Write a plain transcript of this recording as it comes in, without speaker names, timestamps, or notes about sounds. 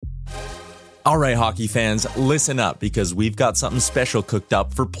All right, hockey fans, listen up because we've got something special cooked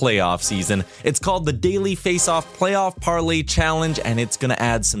up for playoff season. It's called the Daily Face-Off Playoff Parlay Challenge, and it's going to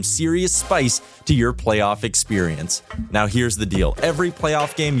add some serious spice to your playoff experience. Now, here's the deal. Every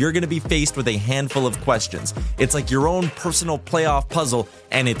playoff game, you're going to be faced with a handful of questions. It's like your own personal playoff puzzle,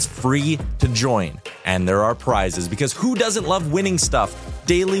 and it's free to join. And there are prizes, because who doesn't love winning stuff?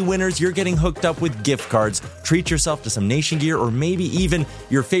 Daily winners, you're getting hooked up with gift cards. Treat yourself to some Nation gear or maybe even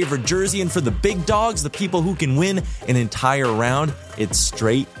your favorite jersey. And for the big dogs, the people who can win an entire round, it's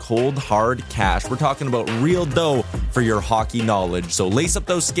straight, cold, hard cash. We're talking about real dough for your hockey knowledge. So lace up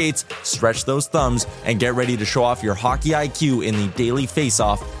those skates, stretch those thumbs, and get ready to show off your hockey IQ in the Daily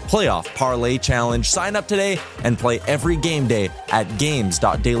Face-Off Playoff Parlay Challenge. Sign up today and play every game day at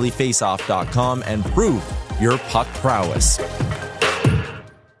games.dailyfaceoff.com and prove your puck prowess.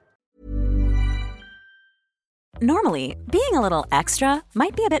 Normally, being a little extra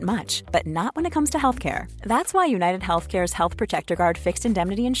might be a bit much, but not when it comes to healthcare. That's why United Healthcare's Health Protector Guard fixed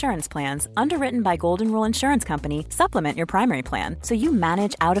indemnity insurance plans, underwritten by Golden Rule Insurance Company, supplement your primary plan so you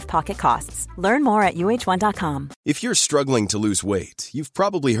manage out-of-pocket costs. Learn more at uh1.com. If you're struggling to lose weight, you've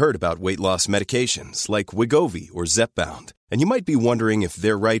probably heard about weight loss medications like Wegovy or Zepbound, and you might be wondering if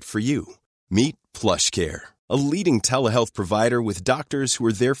they're right for you. Meet PlushCare, a leading telehealth provider with doctors who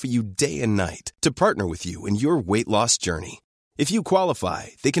are there for you day and night to partner with you in your weight loss journey. If you qualify,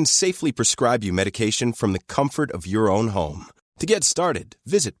 they can safely prescribe you medication from the comfort of your own home. To get started,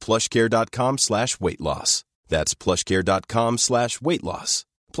 visit plushcare.com/weight-loss. That's plushcare.com/weight-loss.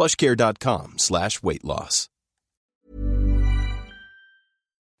 plushcare.com/weight-loss.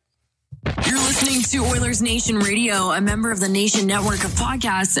 You're listening to Oilers Nation Radio, a member of the Nation Network of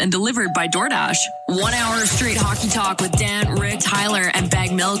podcasts and delivered by DoorDash. 1 hour of straight hockey talk with Dan, Rick, Tyler, and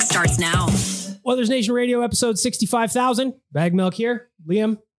Bag Milk starts now. Oilers Nation Radio, episode 65,000. Bag Milk here.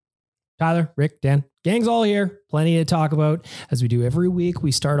 Liam, Tyler, Rick, Dan. Gang's all here. Plenty to talk about. As we do every week,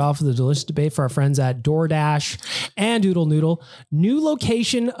 we start off with a delicious debate for our friends at DoorDash and Doodle Noodle. New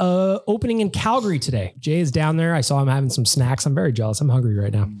location opening in Calgary today. Jay is down there. I saw him having some snacks. I'm very jealous. I'm hungry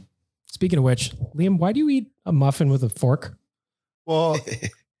right now. Speaking of which, Liam, why do you eat a muffin with a fork? Well,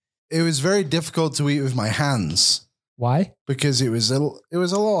 it was very difficult to eat with my hands. Why? Because it was a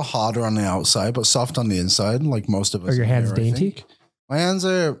little harder on the outside, but soft on the inside, like most of us. Are your hands here, dainty? My hands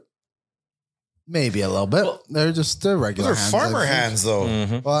are maybe a little bit. Well, they're regular hands. They're farmer hands, though.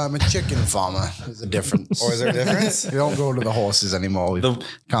 Mm-hmm. Well, I'm a chicken farmer. There's a difference. Or is there a difference? We don't go to the horses anymore. We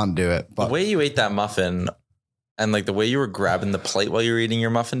can't do it. But The way you ate that muffin and like the way you were grabbing the plate while you were eating your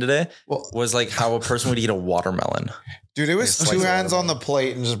muffin today was like how a person would eat a watermelon. Dude, it was two hands on the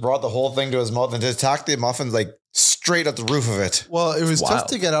plate and just brought the whole thing to his mouth and just attacked the muffins like straight at the roof of it. Well, it was Wow. tough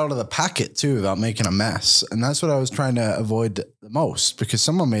to get out of the packet too without making a mess. And that's what I was trying to avoid the most, because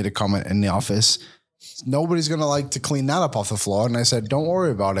someone made a comment in the office. Nobody's going to like to clean that up off the floor. And I said, don't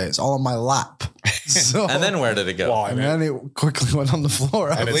worry about it. It's all on my lap. So, And then where did it go? and then it quickly went on the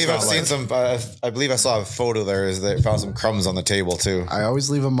floor. I believe I've seen some, I believe I saw a photo there is they found some crumbs on the table too. I always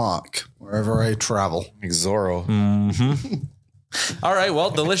leave a mark wherever I travel. Like Zorro. All right, well,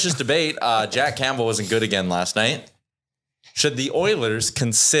 delicious debate. Jack Campbell wasn't good again last night. Should the Oilers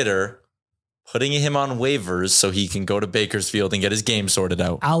consider putting him on waivers so he can go to Bakersfield and get his game sorted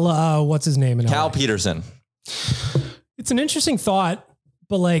out? What's his name? Cal Peterson. It's an interesting thought,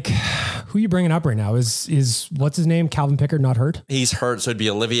 but like, who are you bringing up right now? Is what's his name? Calvin Pickard not hurt? He's hurt, so it'd be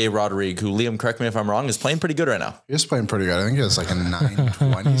Olivier Rodrigue, who, Liam, correct me if I'm wrong, is playing pretty good right now. He was playing pretty good. I think it was like a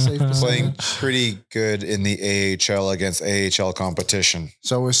 920 save percentage. Playing pretty good in the AHL against AHL competition.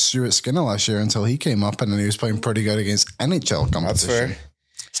 So was Stuart Skinner last year until he came up, and then he was playing pretty good against NHL competition. That's fair.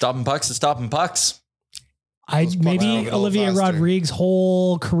 Stopping pucks is stopping pucks. Maybe Olivier Rodrigue's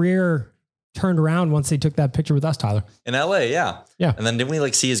whole career turned around once they took that picture with us, Tyler. In LA, yeah. Yeah. And then didn't we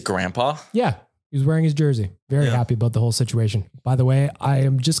like see his grandpa? Yeah. He was wearing his jersey. Very happy about the whole situation. By the way, I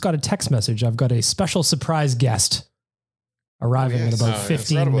am just got a text message. I've got a special surprise guest arriving in about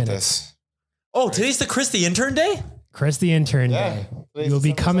 15 minutes. Oh, today's the Chris the Intern Day? Chris the Intern Day. You'll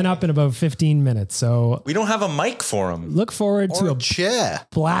be coming up in about 15 minutes. So we don't have a mic for him. Look forward to a chair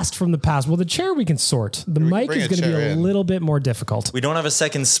blast from the past. Well, the chair we can sort. The mic is going to be a little bit more difficult. We don't have a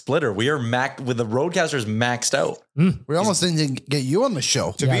second splitter. We are with the Roadcasters maxed out. We almost didn't get you on the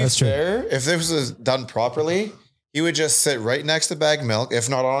show. To be fair, if this was done properly, he would just sit right next to Bag Milk, if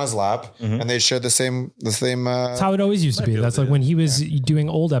not on his lap, and they share the same. That's how it always used to be. That's like when he was doing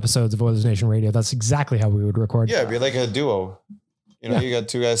old episodes of Oilers Nation Radio. That's exactly how we would record. Yeah, it'd be like a duo. You know, you got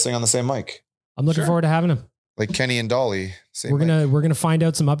two guys sitting on the same mic. I'm looking forward to having him. Like Kenny and Dolly. We're gonna find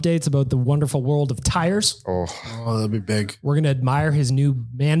out some updates about the wonderful world of tires. Oh, that'd be big. We're gonna admire his new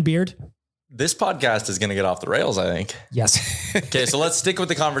man beard. This podcast is going to get off the rails, I think. Yes. Okay, so let's stick with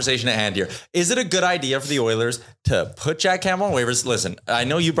the conversation at hand here. Is it a good idea for the Oilers to put Jack Campbell on waivers? Listen, I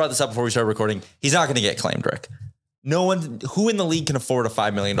know you brought this up before we started recording. He's not going to get claimed, Rick. No one who in the league can afford a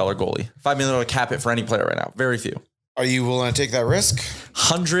 $5 million goalie, $5 million cap hit for any player right now. Very few. Are you willing to take that risk?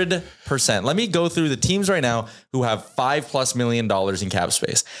 100%. Let me go through the teams right now who have $5+ million in cap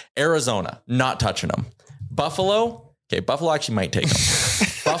space. Arizona, not touching them. Buffalo, okay, Buffalo actually might take them.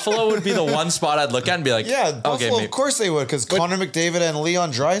 Buffalo would be the one spot I'd look at and be like, Yeah, Buffalo, okay, of course they would, because Connor McDavid and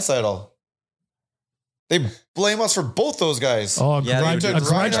Leon Draisaitl. They blame us for both those guys. Oh, Yeah, grudge, they a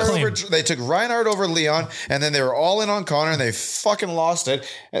grudge claim. They took Reinhart over Leon, and then they were all in on Connor, and they fucking lost it.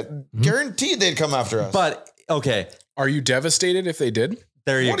 Guaranteed they'd come after us. But okay, Are you devastated if they did?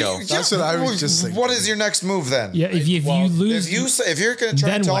 there you go. That's what I was just thinking. What is your next move then? Yeah, if you lose, If you're going to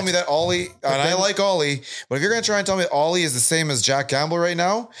try and Then tell what? me that Ollie, and I like Ollie, but if you're going to try and tell me that Ollie is the same as Jack Campbell right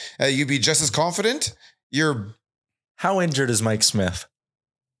now, you'd be just as confident. How injured is Mike Smith?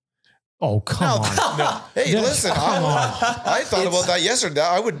 oh come on. No. Hey, Then- listen, come on. I thought about that yesterday.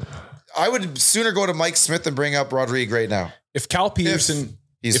 I would sooner go to Mike Smith than bring up Rodrigue right now. If Cal Peterson,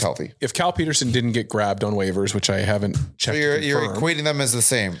 He's if, healthy. If Cal Peterson didn't get grabbed on waivers, which I haven't So checked, you're confirm, equating them as the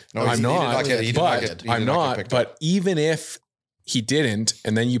same. No, I'm he did not. get- he did but get- he I'm did not get not. picked up. But even if he didn't,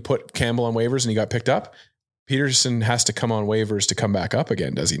 and then you put Campbell on waivers and he got picked up, Peterson has to come on waivers to come back up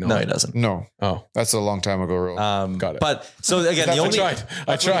again, does he not? No, he doesn't. No, Oh, that's a long time ago rule. got it. But so again, the That's only I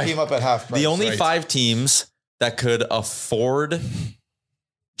That's when tried. he came up at half price. the only right. 5 teams that could afford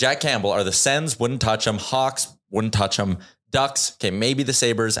Jack Campbell are the Sens, wouldn't touch him. Hawks wouldn't touch him. Ducks, okay, maybe the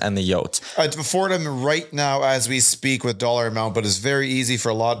Sabres and the Yotes. I'd afford him right now as we speak with dollar amount, but it's very easy for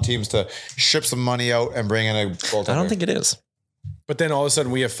a lot of teams to ship some money out and bring in a goaltender. I don't think it is. But then all of a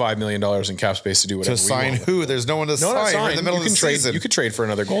sudden we have $5 million in cap space to do whatever to we sign want. who? There's no one to No, not sign. We're in the middle you of can the trade. season. You could trade for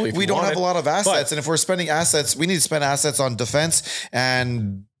another goalie. If We you don't have wanted. a lot of assets, But- and if we're spending assets, we need to spend assets on defense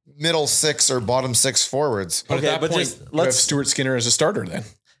and middle 6 or bottom 6 forwards. But Okay, at that but point, just- you have let's- Stuart Skinner as a starter then.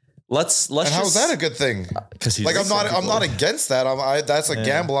 Let's And how is just, that a good thing? because he's Like I'm not against that. That's a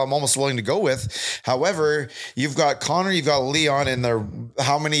gamble I'm almost willing to go with. However, you've got Connor, you've got Leon in there.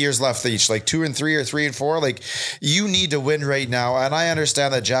 How many years left each? Like 2 and 3 or 3 and 4? Like you need to win right now. And I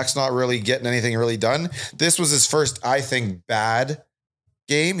understand that Jack's not really getting anything really done. This was his first, I think, bad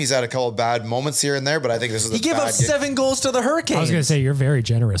game. He's had a couple of bad moments here and there, but I think this is He gave up bad game. 7 goals to the Hurricanes. I was going to say you're very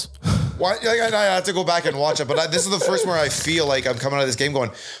generous. Why, I have to go back and watch it, but this is the first where I feel like I'm coming out of this game going,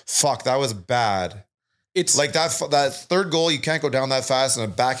 fuck, that was bad. It's Like that third goal, you can't go down that fast and a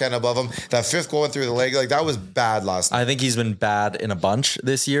backhand above him. That 5th goal went through the leg. Like that was bad last night. I think he's been bad in a bunch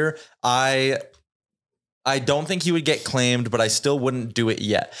this year. I don't think he would get claimed, but I still wouldn't do it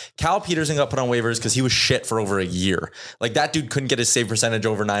yet. Cal Peterson got put on waivers because he was shit for over a year. Like that dude couldn't get his save percentage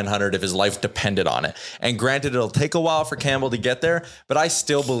over 900 if his life depended on it. And granted, it'll take a while for Campbell to get there, but I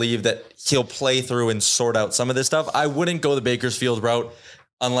still believe that he'll play through and sort out some of this stuff. I wouldn't go the Bakersfield route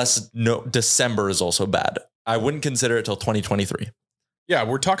unless December is also bad. I wouldn't consider it till 2023. Yeah,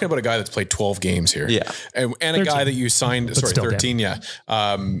 we're talking about a guy that's played 12 games here. Yeah. And a 13. guy that you signed, But sorry, still, 13, yeah.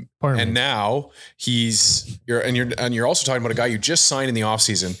 Pardon And me. now you're also talking about a guy you just signed in the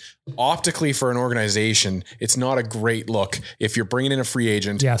offseason. Optically for an organization, it's not a great look if you're bringing in a free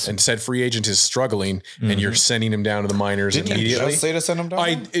agent Yes. and said free agent is struggling and you're sending him down to the minors Didn't you immediately. just say to send him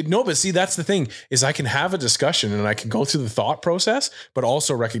down? No, but see, that's the thing is I can have a discussion and I can go through the thought process, but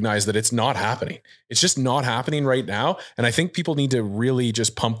also recognize that it's not happening. It's just not happening right now. And I think people need to really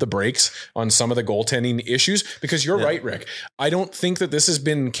just pump the brakes on some of the goaltending issues because you're right, Rick. I don't think that this has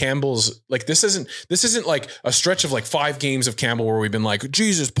been Campbell's, like, this isn't like a stretch of like 5 games of Campbell where we've been like,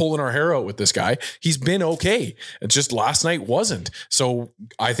 Jesus, pulling our hair out with this guy. He's been okay. It's just last night wasn't. So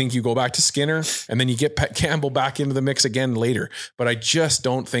I think you go back to Skinner and then you get Campbell back into the mix again later. But I just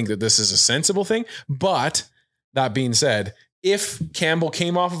don't think that this is a sensible thing. But that being said, if Campbell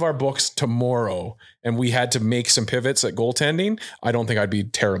came off of our books tomorrow and we had to make some pivots at goaltending, I don't think I'd be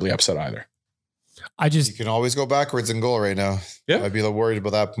terribly upset either. You can always go backwards in goal right now. Yeah. I'd be worried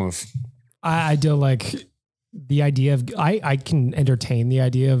about that move. I do like the idea of, I can entertain the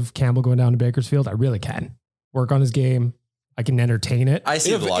idea of Campbell going down to Bakersfield. I really can work on his game. I can entertain it. I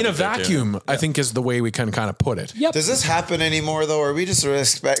see the In logic a there, too. vacuum, I think is the way we can kind of put it. Yep. Does this happen anymore though? Or are we just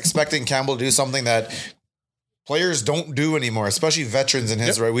expecting Campbell to do something that players don't do anymore, especially veterans in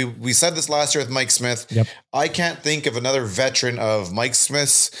his right? We said this last year with Mike Smith. Yep. I can't think of another veteran of Mike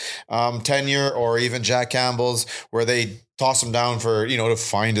Smith's tenure or even Jack Campbell's where they toss him down for, to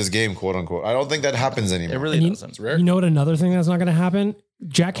find his game, quote unquote. I don't think that happens anymore. It really And doesn't. It's rare. You know what? Another thing that's not going to happen.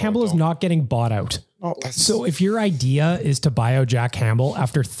 Jack Campbell is don't. not getting bought out. Oh, that's So if your idea is to buy out Jack Campbell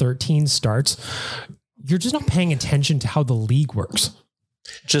after 13 starts, you're just not paying attention to how the league works.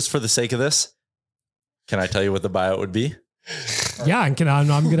 Just for the sake of this, can I tell you what the buyout would be? Yeah, and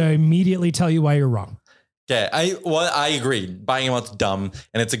I'm going to immediately tell you why you're wrong. Okay, I agree. Buying him out's dumb,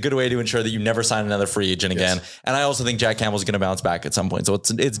 and it's a good way to ensure that you never sign another free agent again. And I also think Jack Campbell's going to bounce back at some point, so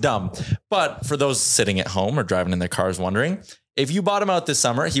it's dumb. But for those sitting at home or driving in their cars wondering, if you bought him out this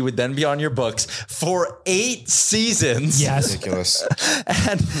summer, he would then be on your books for 8 seasons. Yes. ridiculous.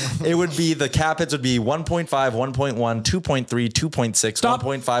 And it would be, the cap hits would be 1.5, 1.1, 2.3, 2.6, Stop.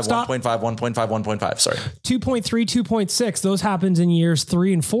 1.5, Stop. 1.5, 1.5, 1.5. Sorry. 2.3, 2.6. Those happens in years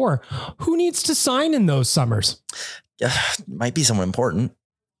 3 and 4. Who needs to sign in those summers? Might be someone important.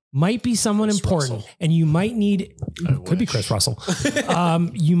 Might be someone important, and you might need, could be Chris Russell.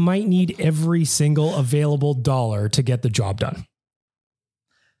 You might need every single available dollar to get the job done.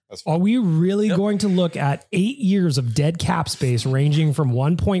 Are we really going to look at 8 years of dead cap space ranging from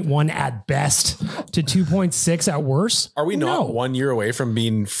 1.1 at best to 2.6 at worst? Are we not No. 1 year away from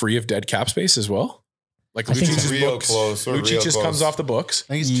being free of dead cap space as well? Like I think Lucic's so. Real books. close. We're Lucic real just close. comes off the books.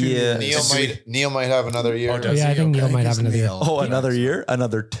 I think it's 2 Yeah. years. Neil might have another year. does Yeah, I think Neil might have another year. Oh, another year?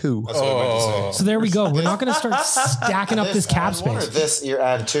 Another 2. That's what I meant to say. So there we go. We're not going to start stacking up this cap and one or space. this year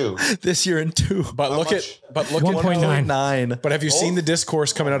and 2. This year and 2. But look much? at 1.9. 9. But have you seen the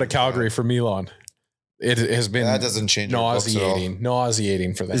discourse coming out of Calgary for Milan? It has been That doesn't change our books at all.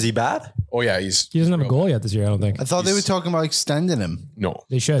 nauseating for them. Is he bad? Oh yeah, He doesn't have a goal yet this year, I don't think. I thought they were talking about extending him. No.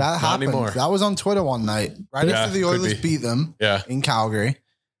 They should. That happened. anymore. That was on Twitter one night, right Yeah, after the could Oilers be. beat them Yeah. in Calgary.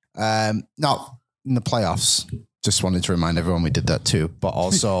 Not in the playoffs. Just wanted to remind everyone we did that too, but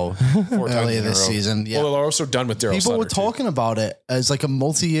also 4 times earlier in a this row. season. Yeah, Well, they're also done with Daryl people were Sutter, too. talking about it as like a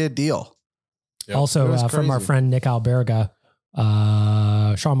multi-year deal. Yep. Also, It was from our crazy. friend Nick Alberga,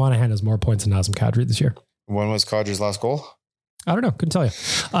 Sean Monahan has more points than Nazem Kadri this year. When was Kadri's last goal? I don't know. Couldn't tell you.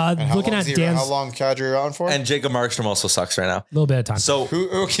 And how Looking long at is he- Dan's how long Kadri on for? And Jacob Markstrom also sucks right now. little bit of time. So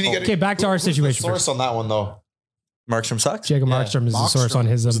who can you get? Okay, back to our who's the situation source first. on that one though. Markstrom sucks? Jacob Yeah. Markstrom is the source on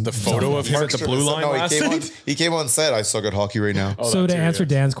his The photo of him at the Markstrom blue is- line no, last he came on. night? He came on and said, "I suck at hockey right now." Oh, So that to too, answer yeah.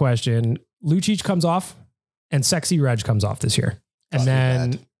 Dan's question, Lucic comes off and Sexy Reg comes off this year. And Not too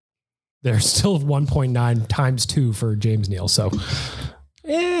then bad. there's still 1.9 times 2 for James Neal. So,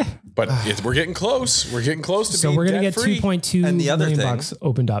 But we're getting close. We're getting close to so being we're going to get debt-free. 2.2 And the other million thing- bucks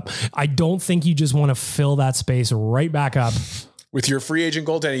opened up. I don't think you just want to fill that space right back up. With your free agent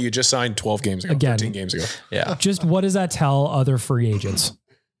goaltender, you just signed 12 games ago, Again. 13 games ago. Yeah. Just what does that tell other free agents?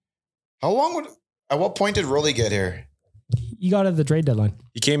 How long would? At what point did Rolly get here? You got at the trade deadline.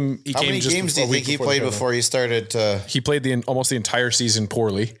 He came How many just games do a you week think he the played deadline. before he started to? He played almost the entire season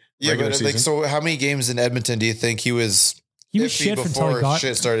poorly. Yeah, regular but like, season. so how many games in Edmonton do you think he was? He was iffy shit until before he got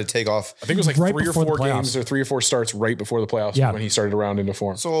shit started to take off. I think it was like right 3 or before the 4 playoffs. games or 3 or 4 starts right before the playoffs Yeah. when he started around into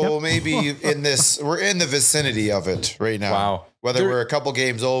form. So maybe in this, we're in the vicinity of it right now. Wow. Whether There- we're a couple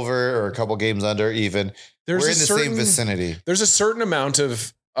games over or a couple games under, even There's we're a in the certain- same vicinity. There's a certain amount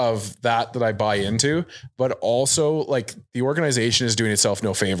of that I buy into, but also like the organization is doing itself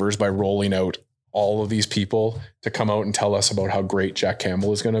no favors by rolling out all of these people to come out and tell us about how great Jack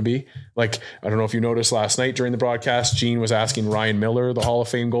Campbell is going to be. Like, I don't know if you noticed last night during the broadcast, Gene was asking Ryan Miller, the Hall of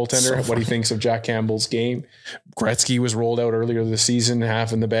Fame goaltender, what he thinks of Jack Campbell's game. Gretzky was rolled out earlier this season,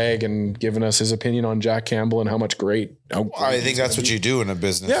 half in the bag, and giving us his opinion on Jack Campbell and how great I think that's what you do in a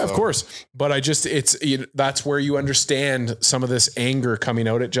business. Yeah, of though. course. But that's where you understand some of this anger coming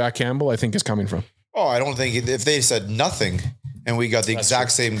out at Jack Campbell, I think is coming from. Oh, I don't think if they said nothing and we got the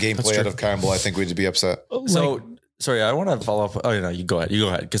exact same gameplay out of Campbell, I think we'd be upset. So, sorry, I want to follow up. Oh, no, you go ahead. You go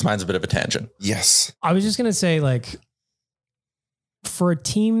ahead because mine's a bit of a tangent. Yes. I was just going to say, like, for a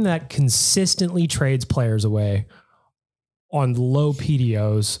team that consistently trades players away on low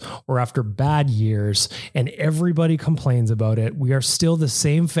PDOs or after bad years, and everybody complains about it, we are still the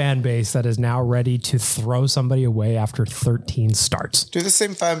same fan base that is now ready to throw somebody away after 13 starts. Dude, the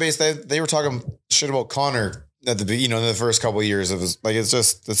same fan base, they were talking shit about Connor at the in the first couple of years of his, like, it's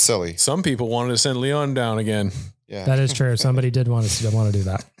silly. Some people wanted to send Leon down again. Yeah. That is true. Somebody did want to do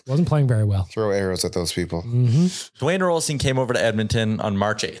that. Wasn't playing very well. Throw arrows at those people. Mm-hmm. Dwayne Rolsing came over to Edmonton on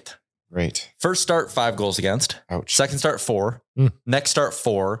March 8th. Right. First start, 5 goals against. Ouch. Second start, 4. Mm. Next start,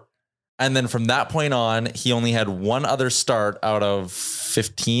 4. And then from that point on, he only had one other start out of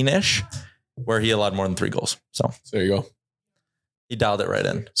 15-ish where he allowed more than 3 goals. So There you go. he dialed it right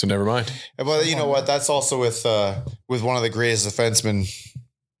in. So never mind. But you know what? That's also with one of the greatest defensemen,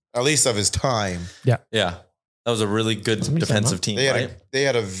 at least of his time. Yeah. That was a really good Somebody said defensive that. team, They had right? they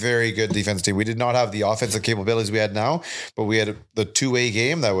had a very good defense team. We did not have the offensive capabilities we had now, but we had the two-way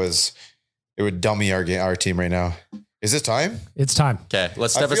game that was It would dummy our team right now. Is this time? It's time. Okay,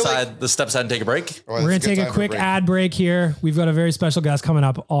 let's I step feel aside. like- Let's step aside and take a break. Oh, We're going that's to take good a time for quick break. ad break here. We've got a very special guest coming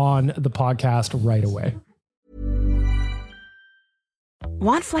up on the podcast right away.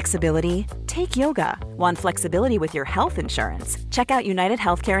 Want flexibility? Take yoga. Want flexibility with your health insurance? Check out United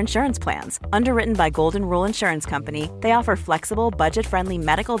Healthcare Insurance Plans. Underwritten by Golden Rule Insurance Company, they offer flexible, budget-friendly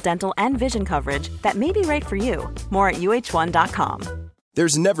medical, dental, and vision coverage that may be right for you. More at uh1.com.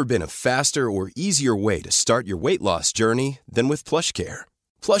 There's never been a faster or easier way to start your weight loss journey than with PlushCare.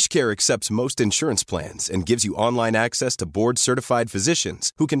 PlushCare accepts most insurance plans and gives you online access to board-certified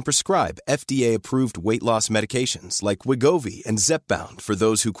physicians who can prescribe FDA-approved weight loss medications like Wegovy and Zepbound for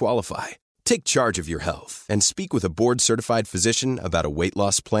those who qualify. Take charge of your health and speak with a board-certified physician about a weight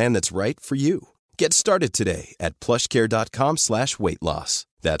loss plan that's right for you. Get started today at plushcare.com/weight loss.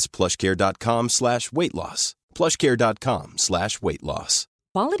 That's plushcare.com/weight loss. plushcare.com/weight loss.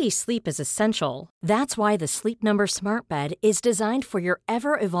 Quality sleep is essential. That's why the Sleep Number Smart Bed is designed for your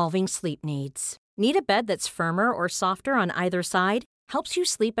ever-evolving sleep needs. Need a bed that's firmer or softer on either side? Helps you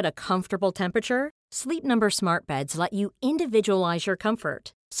sleep at a comfortable temperature? Sleep Number Smart Beds let you individualize your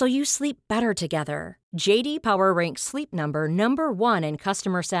comfort, so you sleep better together. J.D. Power ranks Sleep Number number 1 in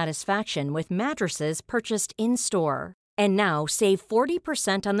customer satisfaction with mattresses purchased in-store. And now, save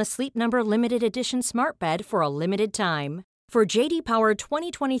 40% on the Sleep Number Limited Edition Smart Bed for a limited time. For JD Power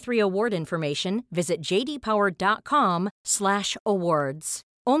 2023 award information, visit jdpower.com/awards.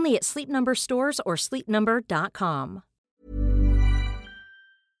 Only at Sleep Number stores or sleepnumber.com.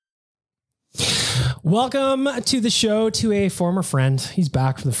 Welcome to the show to a former friend. He's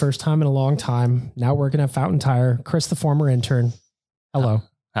back for the first time in a long time. Now working at Fountain Tire. Chris, the former intern. Hello.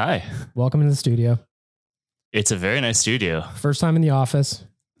 Hi. Welcome to the studio. It's a very nice studio. First time in the office.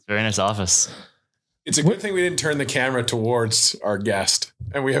 Very nice office. It's a good thing we didn't turn the camera towards our guest.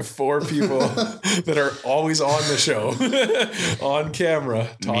 And we have 4 people that are always on the show, on camera,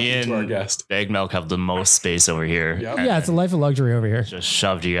 talking to our guest. Bag Milk have the most space over here. Yep. Yeah, it's a life of luxury over here. Just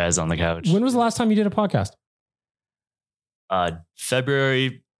shoved you guys on the couch. When was the last time you did a podcast?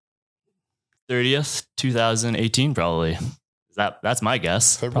 February 30th, 2018, probably. That's my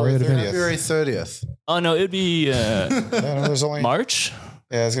guess. February Probably would've been 30th. February 30th. Oh, no, it'd be Yeah, no, there's only March.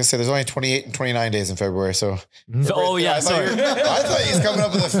 Yeah, I was gonna say there's only 28 and 29 days in February. So Oh, yeah, I sorry. thought he was coming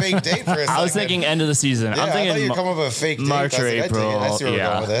up with a fake date for a second. I was thinking end of the season. Yeah, I'm I thought you thinking were coming up with a fake date. March or I was like, April. I see where we're Yeah.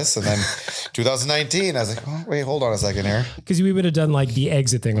 going with this. And then 2019, I was like, oh, wait, hold on a second here. Because we would have done like the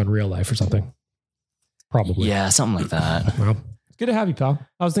exit thing on Real Life or something. Probably. Yeah, something like that. Well, it's good to have you, pal.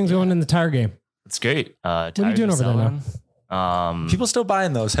 How's things going in the tire game? It's great. What are you doing over there now? People still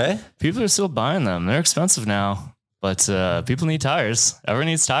buying those, hey? People are still buying them. They're expensive now, but people need tires. Everyone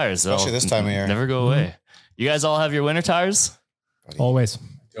needs tires. They'll Especially this time of year. Never go away. You guys all have your winter tires? Always.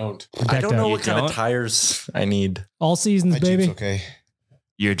 Don't. I don't know You what kind don't? of tires I need. All seasons, My Jeep's baby. okay.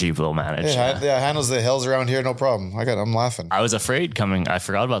 Your Jeep will manage. Yeah, handles the hills around here, no problem. I'm laughing. I was afraid coming. I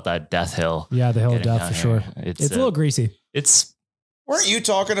forgot about that Death Hill. Yeah, the Hill of Getting Death for down sure. here. It's a little greasy. It's. Weren't you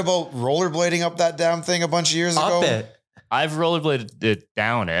talking about rollerblading up that damn thing a bunch of years ago? Up it. I've rollerbladed it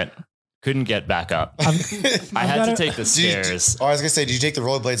down it. Couldn't get back up. I had gotta- to take the stairs. I was gonna say, did you take the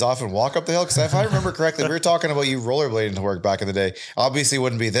rollerblades off and walk up the hill? Because if I remember correctly, we were talking about you rollerblading to work back in the day. Obviously, it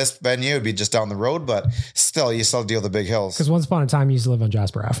wouldn't be this venue; it'd be just down the road. But still, you still deal with the big hills. Because once upon a time, you used to live on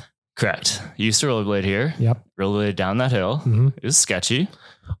Jasper Ave. Correct. Used to rollerblade here. Yep. Rollerbladed down that hill. Mhm. It was sketchy.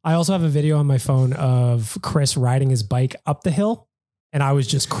 I also have a video on my phone of Chris riding his bike up the hill. And I was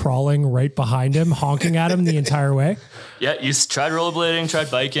just crawling right behind him, honking at him the entire way. Yeah, tried rollerblading, tried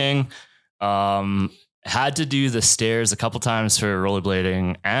biking. Had to do the stairs a couple times for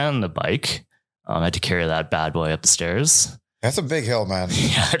rollerblading and the bike. I had to carry that bad boy up the stairs. That's a big hill, man.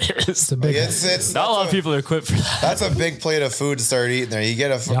 Yeah, it is. It's a big It's Not a lot of people are equipped for that. That's a big plate of food to start eating there. You get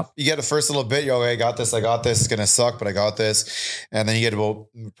a first little bit. You're okay, I got this. It's gonna suck, but I got this. And then you get about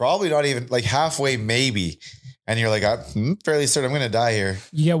probably not even like halfway, maybe. And you're like, I'm fairly certain I'm gonna die here.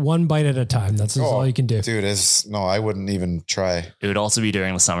 You get one bite at a time. That's all you can do. Dude, I wouldn't even try. It would also be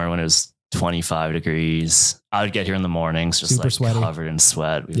during the summer when it was 25 degrees. I would get here in the mornings, just Super like sweaty. covered in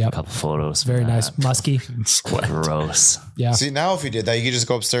sweat. We have a couple photos. Very nice. Musky. Gross. Yeah. See, now if you did that, you could just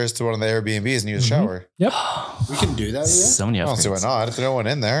go upstairs to one of the Airbnbs and use a Mm-hmm. shower. Yep. We can do that here? So many I don't see why upgrades. not. If there's no one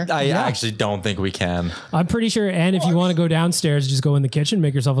in there. I actually don't think we can. I'm pretty sure. And if you want to go downstairs, just go in the kitchen,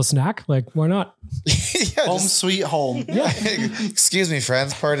 make yourself a snack. Like, why not? Yeah, Home sweet home. Yeah. Excuse me,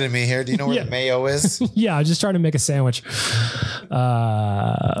 friends. Pardon me here. Do you know where Yeah. the mayo is? Yeah. I was just trying to make a sandwich.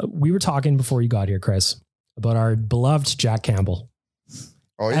 We were talking before you got here, Chris, about our beloved Jack Campbell.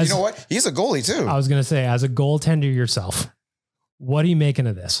 Oh, As- you know what? He's a goalie too. I was going to say, as a goaltender yourself, what are you making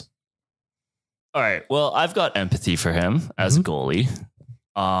of this? All right. Well, I've got empathy for him as a goalie.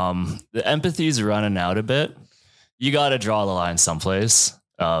 The empathy's running out a bit. You got to draw the line someplace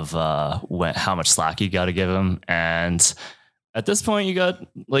of how much slack you got to give him. And at this point,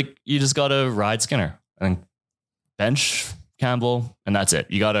 you just got to ride Skinner and bench Campbell, and that's it.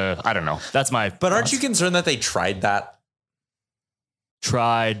 You got to, I don't know. That's my. But aren't you concerned that they tried that?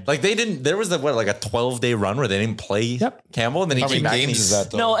 Like they didn't. There was a 12-day run where they didn't play Campbell, and then he came back. Games is that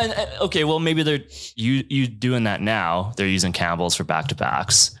though? No, and okay, well maybe they're you doing that now. They're using Campbell's for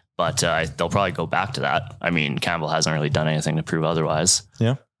back-to-backs, but they'll probably go back to that. I mean, Campbell hasn't really done anything to prove otherwise.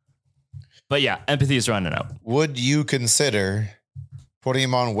 Yeah, but yeah, empathy is running out. Would you consider putting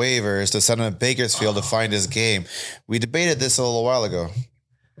him on waivers to send him to Bakersfield to find his game? We debated this a little while ago.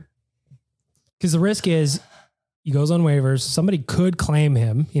 Because the risk is he goes on waivers. Somebody could claim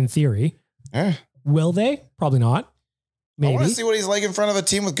him in theory. Yeah. Will they? Probably not. Maybe. I want to see what he's like in front of a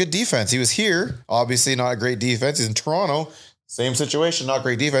team with good defense. He was here, obviously not a great defense. He's in Toronto, same situation, not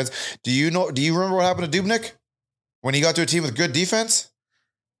great defense. Do you remember what happened to Dubnyk when he got to a team with good defense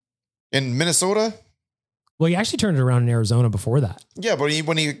in Minnesota? Well, he actually turned it around in Arizona before that. Yeah, but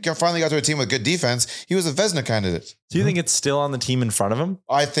when he finally got to a team with good defense, he was a Vezina candidate. Do you think it's still on the team in front of him?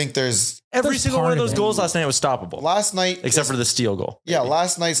 I think there's every single one of those goals last night was stoppable. Last night, except for the steal goal. Yeah,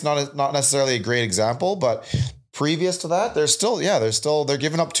 last night's not necessarily a great example, but previous to that, they're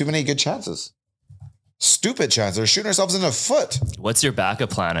giving up too many good chances. Stupid chance. They're shooting ourselves in the foot. What's your backup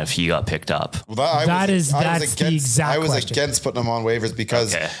plan if he got picked up? That's the exact I was question. against putting him on waivers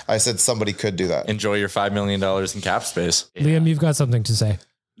because I said somebody could do that. Enjoy your $5 million in cap space. Yeah. Liam, you've got something to say.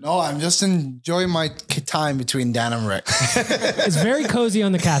 No, I'm just enjoying my time between Dan and Rick. It's very cozy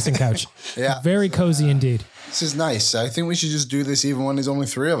on the casting couch. Yeah. Very cozy indeed. This is nice. I think we should just do this even when there's only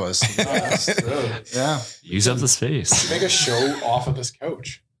three of us. Yeah. Use up the space. Make a show off of this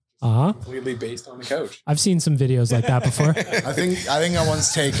couch. Completely based on the couch. I've seen some videos like that before. I think that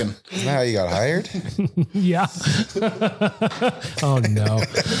one's taken. Isn't that how you got hired? Yeah. Oh no.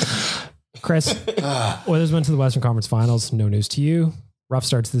 Chris, Oilers went to the Western Conference Finals. No news to you. Rough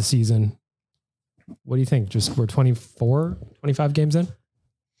start to the season. What do you think? We're 25 games in?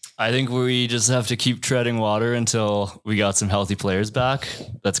 I think we just have to keep treading water until we got some healthy players back.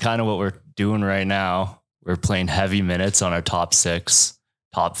 That's kind of what we're doing right now. We're playing heavy minutes on our top 6.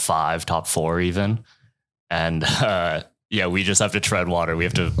 Top 5, top 4 even. And we just have to tread water.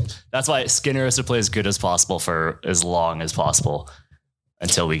 That's why Skinner has to play as good as possible for as long as possible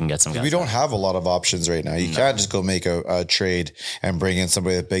until we can get some guys. We don't have a lot of options right now. You can't just go make a trade and bring in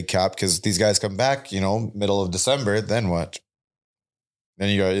somebody with big cap because these guys come back, middle of December. Then what? Then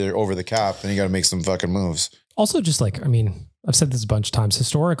you're over the cap. Then you got to make some fucking moves. Also, I've said this a bunch of times.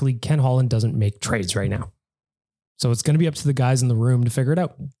 Historically, Ken Holland doesn't make trades right now. So it's going to be up to the guys in the room to figure it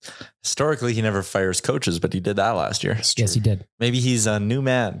out. Historically, he never fires coaches, but he did that last year. Yes, he did. Maybe he's a new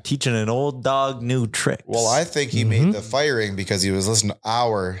man teaching an old dog new tricks. Well, I think he made the firing because he was listening to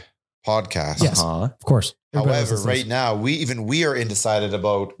our podcast. Yes, of course. However, right now, we are undecided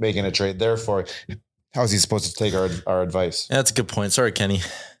about making a trade. Therefore, how is he supposed to take our advice? Yeah, that's a good point. Sorry, Kenny.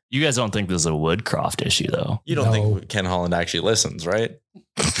 You guys don't think this is a Woodcroft issue, though? You don't think Ken Holland actually listens, right?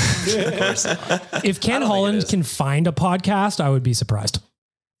 Of course not. If Ken Holland can find a podcast, I would be surprised.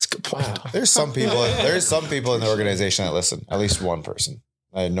 That's a good point. Wow. There's some people in the organization that listen. At least one person.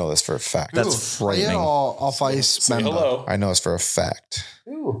 I know this for a fact. That's frightening. Off ice member. Hello. I know this for a fact.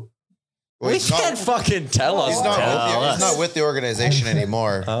 Ooh. We can't fucking tell us. He's not with the organization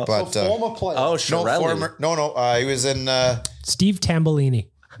anymore. But former player. Oh, Shirelli. He was in Steve Tambellini.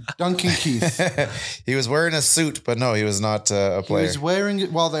 Duncan Keith. He was wearing a suit, but no, he was not a player. He was wearing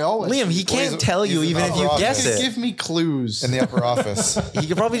it. Well, they always. Liam, he can't tell you even if you guess it. Give me clues in the upper office. He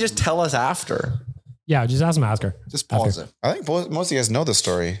could probably just tell us after. Yeah, just ask her. Just pause it. I think most of you guys know the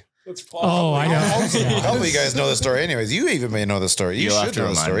story. Oh, I know. A couple of you guys know the story anyways. You even may know the story. You should know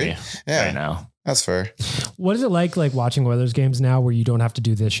the story. Yeah, right now. That's fair. What is it like watching Oilers games now where you don't have to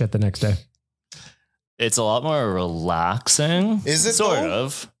do this shit the next day? It's a lot more relaxing. Is it sort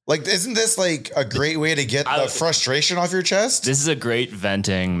of? Isn't this a great way to get the frustration off your chest? This is a great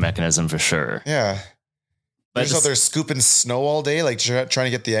venting mechanism for sure. Yeah. But you're just out there scooping snow all day, trying to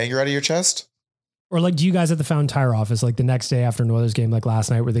get the anger out of your chest? Or do you guys at the Fountain Tire office, the next day after an Oilers game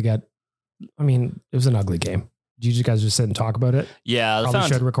last night where they it was an ugly game. Do you guys just sit and talk about it? Yeah. Probably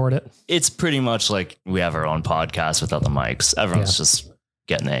should record it. It's pretty much like we have our own podcast without the mics. Everyone's just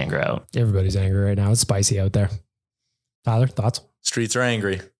getting the anger out. Everybody's angry right now. It's spicy out there. Tyler, thoughts? Streets are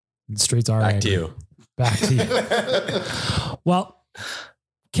angry. The streets are Back angry. to you. Back to you. Well,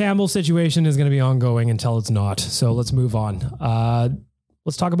 Campbell's situation is going to be ongoing until it's not. So let's move on.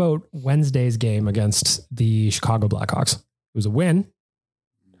 Let's talk about Wednesday's game against the Chicago Blackhawks. It was a win,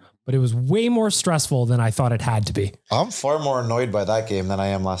 but it was way more stressful than I thought it had to be. I'm far more annoyed by that game than I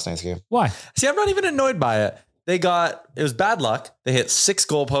am last night's game. Why? See, I'm not even annoyed by it. It was bad luck. They hit 6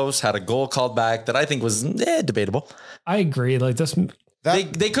 goalposts, had a goal called back that I think was debatable. I agree. Like this, They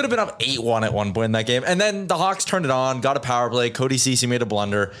could have been up 8-1 at one point in that game. And then the Hawks turned it on, got a power play. Cody Ceci made a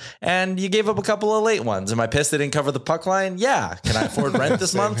blunder, and you gave up a couple of late ones. Am I pissed they didn't cover the puck line? Yeah. Can I afford rent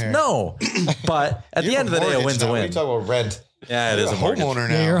this month? Here. No. But at the end of the day, a win's a What are win. you talking about rent? Yeah, it is a mortgage. homeowner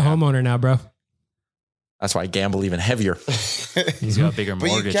now. yeah, you're a homeowner now, bro. That's why I gamble even heavier. He's got a bigger But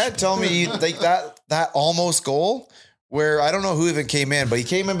mortgage. you can't tell me like that almost goal where I don't know who even came in, but he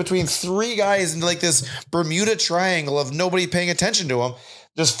came in between 3 guys into like this Bermuda triangle of nobody paying attention to him.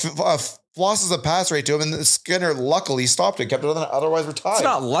 Just flosses a pass right to him, and Skinner luckily stopped it, kept it on. Otherwise, we're tied. It's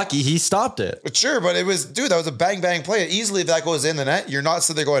not lucky he stopped it. But sure, but it was, dude, that was a bang bang play. Easily, if that goes in the net, you're not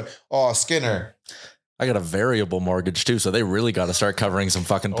sitting there going, "Oh, Skinner." I got a variable mortgage too, so they really got to start covering some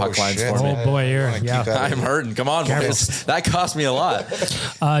fucking puck lines shit. for me. Oh boy, I wanna keep that I'm hurting. Come on, boys. That cost me a lot.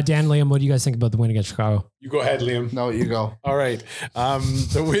 Dan, Liam, what do you guys think about the win against Chicago? You go ahead, Liam. No, you go. All right.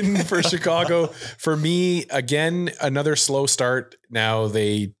 The win for Chicago, for me, again, another slow start. Now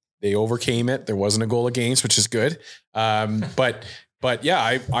they overcame it. There wasn't a goal against, which is good. But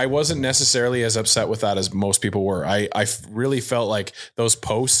yeah, I wasn't necessarily as upset with that as most people were. I really felt like those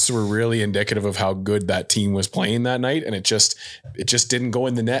posts were really indicative of how good that team was playing that night. And it just didn't go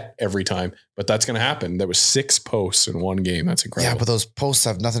in the net every time, but that's going to happen. There was 6 posts in one game. That's incredible. Yeah, but those posts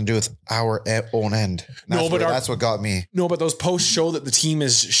have nothing to do with our own end. That's what got me. No, but those posts show that the team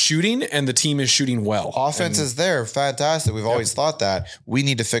is shooting and the team is shooting well. Offense is there. Fantastic. We've always thought that. We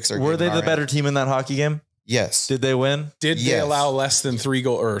need to fix our game. Were they on the our better end. team in that hockey game? Yes. Did they win? Did they Yes. allow less than 3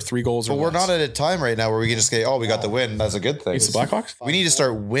 goals? But or we're less? not at a time right now where we can just say, "Oh, we got the win." That's a good thing. It's the Blackhawks. We need to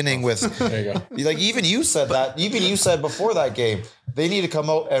start winning with. There you go. Like even you said that. Even you said before that game, they need to come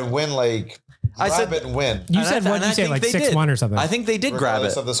out and win. Like grab it and win. You And said, I- what and did you I say, think like they 6-1 did. or something? I think they did grab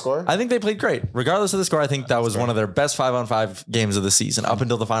Regardless it. of the score? I think they played great. Regardless of the score, I think that was one of their best 5-on-5 games of the season up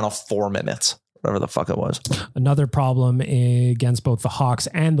until the final 4 minutes. Whatever the fuck it was. Another problem against both the Hawks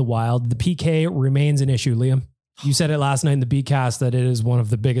and the Wild. The PK remains an issue, Liam. You said it last night in the Beatcast that it is one of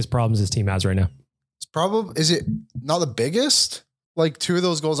the biggest problems this team has right now. Is it not the biggest? Like 2 of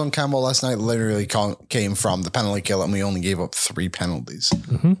those goals on Campbell last night literally came from the penalty kill, and we only gave up 3 penalties.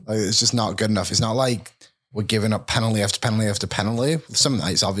 Like, it's just not good enough. It's not like we're giving up penalty after penalty after penalty. Some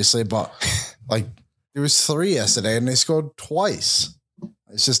nights, obviously, but like there was 3 yesterday, and they scored twice.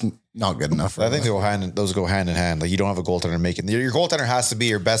 It's just not good enough. I think those go hand in hand. Like you don't have a goaltender making your goaltender has to be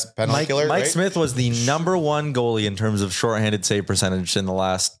your best penalty killer. Mike right? Smith was the number 1 goalie in terms of shorthanded save percentage in the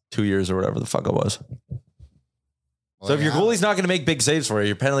last 2 years or whatever the fuck it was. So if your goalie's not going to make big saves for you,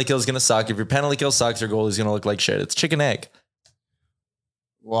 your penalty kill is going to suck. If your penalty kill sucks, your goalie's going to look like shit. It's chicken egg.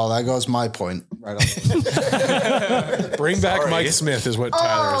 Well, that goes my point. Right on. Bring back Mike Smith is what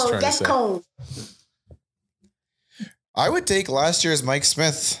Tyler is trying to say. Cold. I would take last year's Mike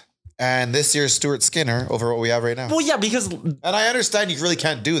Smith and this year's Stuart Skinner over what we have right now. Well, yeah, because And I understand you really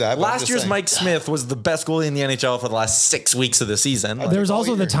can't do that. but I'm last just year's saying. Mike Smith was the best goalie in the NHL for the last 6 weeks of the season. There's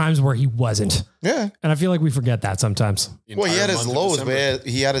also the times where he wasn't. Yeah. And I feel like we forget that sometimes. Well, he had his Entire month lows, of but December.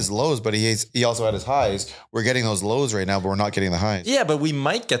 he had his lows, but he also had his highs. We're getting those lows right now, but we're not getting the highs. Yeah, but we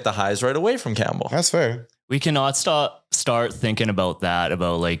might get the highs right away from Campbell. That's fair. We cannot start thinking about that,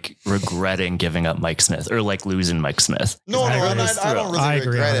 about like regretting giving up Mike Smith or like losing Mike Smith. No, I I agree. don't really I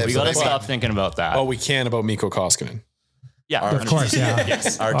agree regret it. We but got to I mean, stop thinking about that. Oh, we can about Mikko Koskinen. yeah, Of course, yeah.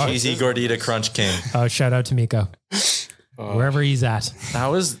 Yes. Our cheesy Gordita Crunch King. Shout out to Miko. Wherever he's at.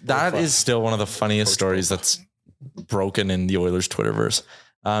 That is still one of the funniest stories that's broken in the Oilers Twitterverse.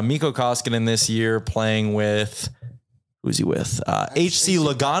 Mikko Koskinen this year playing with, who's he with? HC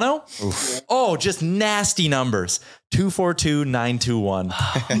Logano. Oh, just nasty numbers.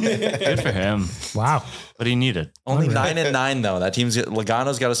 242-921. Good for him. Wow. But he needed. Only 9-9 though. That team's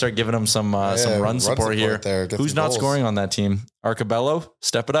Logano's got to start giving him some run support here. there. Get Who's some not goals. scoring on that team? Arcabello,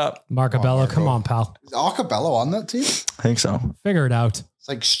 step it up. Marcabello, come on, pal. Is Arcabello on that team? I think so. Figure it out. It's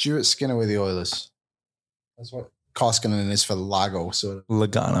like Stuart Skinner with the Oilers. That's what Koskinen is for Lago. So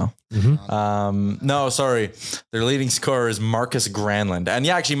Logano. No, sorry. Their leading scorer is Marcus Granlund. And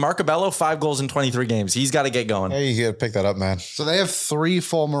yeah, actually, Marcabello, 5 goals in 23 games. He's got to get going. Hey, you got to pick that up, man. So they have 3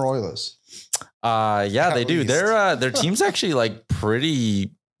 former Oilers. Yeah, they At do. least. Their team's actually like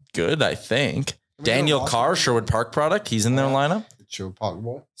pretty good, I think. Daniel Carr, Sherwood Park product. He's in their lineup. Sure, Park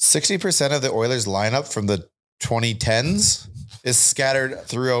boy. 60% of the Oilers lineup from the 2010s is scattered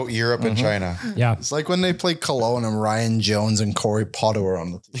throughout Europe and China. Yeah. It's like when they play Cologne and Ryan Jones and Corey Potter were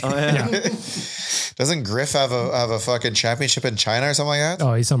on the team. Oh, yeah. Doesn't Griff have a fucking championship in China or something like that?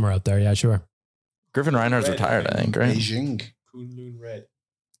 Oh, he's somewhere out there. Yeah, sure. Griffin Reinhardt's retired, I think, right? Beijing.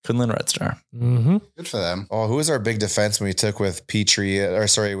 Kunlun Red Star. Mm-hmm. Good for them. Oh, who was our big defenseman we took with Petrie? With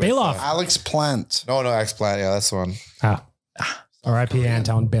Bailoff. Alex Plant. No, X-Plant. Yeah, that's the one. R.I.P.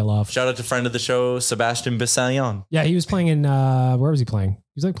 Anton Bailoff. Shout out to friend of the show, Sebastian Bissaillon. Yeah, he was playing in, where was he playing? He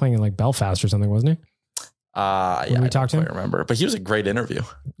was like playing in like Belfast or something, wasn't he? Yeah, we talked to him? I remember, but he was a great interview.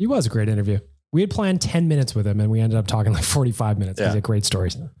 He was a great interview. We had planned 10 minutes with him and we ended up talking like 45 minutes. Yeah. He had great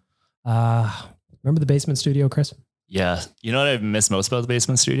stories. Remember the basement studio, Chris? Yeah. You know what I miss most about the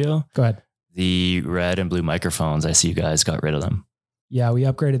basement studio? Go ahead. The red and blue microphones. I see you guys got rid of them. Yeah, we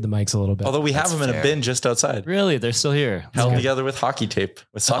upgraded the mics a little bit. Although we have That's them in a fair. bin just outside. Really? They're still here. Held Yeah. together with hockey tape,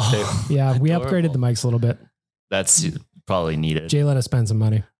 with sock tape. Yeah, we Adorable. upgraded the mics a little bit. That's probably needed. Jay let us spend some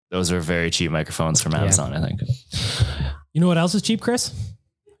money. Those are very cheap microphones from Amazon, I think. You know what else is cheap, Chris?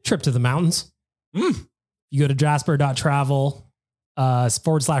 Trip to the mountains. You go to jasper.travel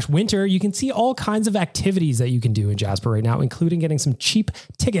 /winter. You can see all kinds of activities that you can do in Jasper right now, including getting some cheap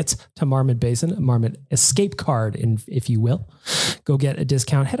tickets to Marmot Basin, a Marmot escape card, if you will. Go get a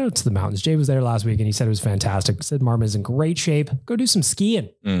discount. Head out to the mountains. Jay was there last week and he said it was fantastic. He said Marmot is in great shape. Go do some skiing.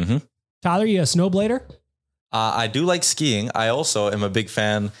 Mm-hmm. Tyler, you a snowblader? I do like skiing. I also am a big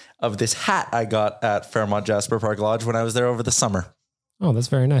fan of this hat I got at Fairmont Jasper Park Lodge when I was there over the summer. Oh, that's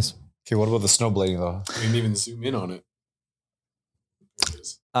very nice. Okay, what about the snowblading though? We didn't even zoom in on it.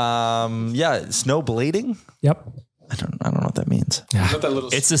 Yeah, snow blading. Yep. I don't know what that means. Not that little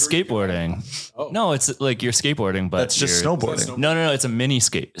It's the skateboarding. Oh. No, it's like you're skateboarding, but That's just you're- snowboarding. No, it's a mini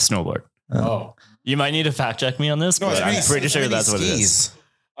snowboard. Oh. You might need to fact check me on this, but I'm pretty sure that's what it is.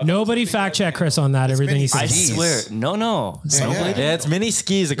 Nobody fact check Chris on that. Everything he I says. swear. No. Snowblading? Yeah, it's mini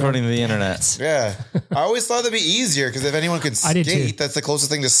skis according to the internet. Yeah. I always thought that'd be easier because if anyone could I did too. skate, that's the closest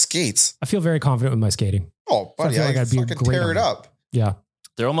thing to skates. I feel very confident with my skating. Oh, buddy, feel I like I'd be fucking great tear on it it. up. Yeah.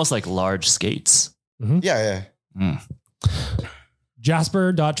 They're almost like large skates. Yeah.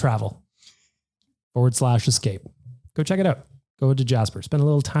 Jasper.travel /escape. Go check it out. Go to Jasper. Spend a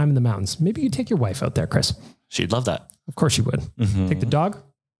little time in the mountains. Maybe you take your wife out there, Chris. She'd love that. Of course you would. Take the dog.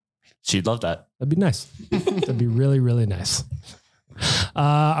 She'd love that. That'd be nice. That'd be really, really nice.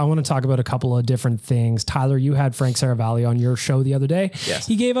 I want to talk about a couple of different things. Tyler, you had Frank Saravalli on your show the other day. Yes.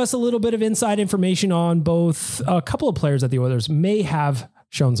 He gave us a little bit of inside information on both a couple of players that the Oilers may have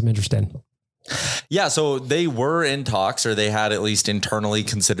shown some interest in. Yeah, so they were in talks, or they had at least internally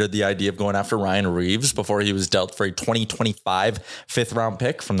considered the idea of going after Ryan Reeves before he was dealt for a 2025 fifth round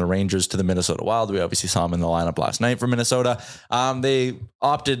pick from the Rangers to the Minnesota Wild. We obviously saw him in the lineup last night for Minnesota. They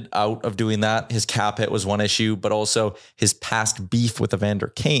opted out of doing that. His cap hit was one issue, but also his past beef with Evander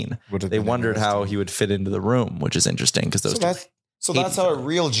Kane. They wondered how he would fit into the room, which is interesting because those So that's how a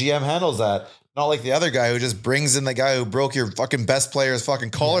real GM handles that. Not like the other guy who just brings in the guy who broke your fucking best player's fucking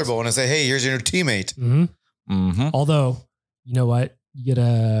collarbone and say, hey, here's your new teammate. Although, you know what? You get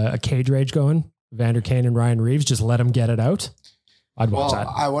a cage rage going. Evander Kane and Ryan Reeves, just let them get it out. I'd watch that.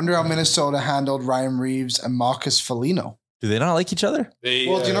 I wonder how Minnesota handled Ryan Reeves and Marcus Foligno. Do they not like each other? Do you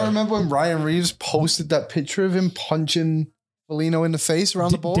not remember when Ryan Reeves posted that picture of him punching Foligno in the face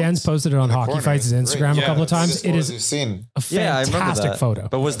around the boards? Dan's posted it on Hockey Fights' Instagram a couple of times. It is you've seen. a fantastic photo.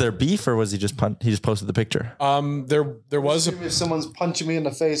 But was there beef, or was he just he just posted the picture? There was If someone's punching me in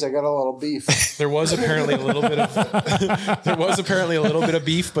the face, I got a little beef. there was apparently a little bit of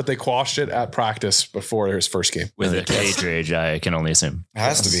beef, but they quashed it at practice before his first game. With a cage rage, I can only assume. It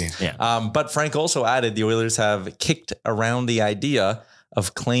has to be. Yeah. But Frank also added the Oilers have kicked around the idea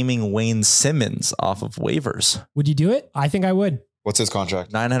of claiming Wayne Simmons off of waivers. Would you do it? I think I would. What's his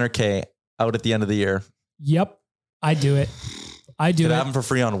contract? $900K out at the end of the year. Yep. I do it. I do Could it. have him for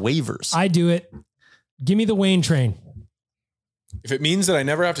free on waivers. I do it. Give me the Wayne train. If it means that I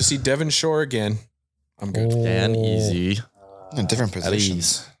never have to see Devon Shore again, I'm good. And easy. In different At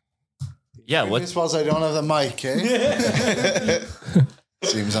positions. Yeah. I suppose I don't have the mic, eh?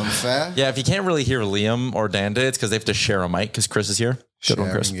 Seems unfair. Yeah, if you can't really hear Liam or Danda, it's because they have to share a mic because Chris is here. Good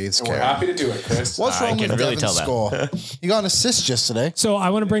one, Chris. We're happy to do it, Chris. What's I wrong can with really Devin's tell that. score? You got an assist yesterday. So I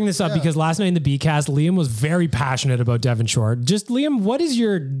want to bring this up because last night in the B-cast, Liam was very passionate about Devon Shore. Just Liam, what is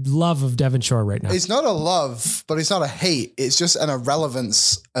your love of Devon Shore right now? It's not a love, but it's not a hate. It's just an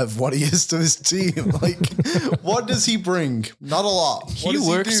irrelevance of what he is to this team. Like, what does he bring? Not a lot. What He does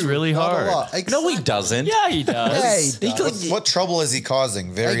works do? really Not hard. A lot. No, he doesn't. Yeah, he does. Hey, What trouble is he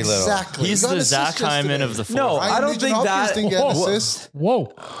causing? Very little. exactly. He's He got an the assist Zach Hyman yesterday. of the four. No, Ryan I don't Nugent think Hopkins that- didn't get an Whoa. assist.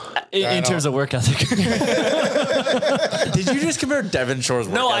 Whoa. In terms of work ethic. Did you just compare Devin Shore's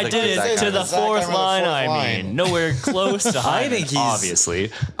work No, I ethic to did Zach it to Hyman? the fourth line. I mean, nowhere close to I Hyman, think he's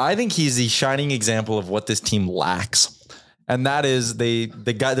obviously. I think he's the shining example of what this team lacks. And that is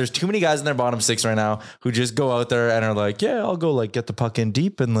there's too many guys in their bottom six right now who just go out there and are like, yeah, I'll go like get the puck in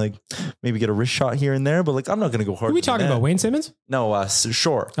deep and like maybe get a wrist shot here and there. But like, I'm not going to go hard. Who are we talking about? Wayne Simmons? No,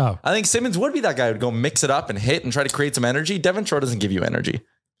 Shore. Oh. I think Simmons would be that guy who would go mix it up and hit and try to create some energy. Devin Shore doesn't give you energy.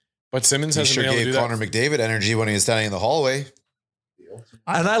 But Simmons He hasn't sure been able to gave do Connor that. McDavid energy when he was standing in the hallway.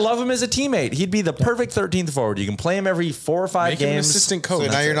 And I love him as a teammate. He'd be the perfect 13th forward. You can play him every 4 or 5 Make him an games. assistant coach.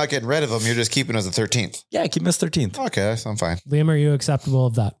 So now you're not getting rid of him. You're just keeping him as the 13th. Yeah, keep him as 13th. Okay, I'm fine. Liam, are you acceptable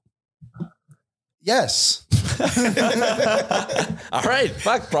of that? Yes. All right,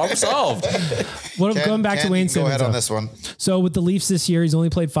 fuck, problem solved. Going back to Wayne Go Simmons. ahead on though. this one. So with the Leafs this year, he's only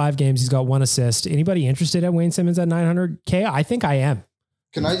played 5 games. He's got 1 assist. Anybody interested at Wayne Simmons at $900K? I think I am.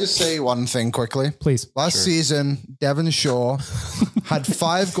 Can I just say one thing quickly? Please. Last season, Devin Shore had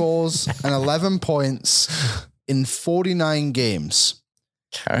 5 goals and 11 points in 49 games.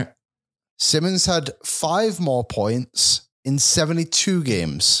 Okay. Simmons had 5 more points in 72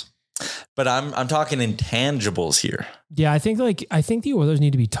 games. But I'm talking intangibles here. Yeah, I think the Oilers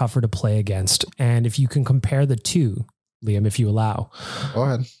need to be tougher to play against. And if you can compare the two, Liam, if you allow. Go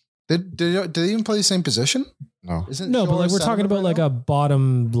ahead. Did they even play the same position? No. No, but like we're talking about like a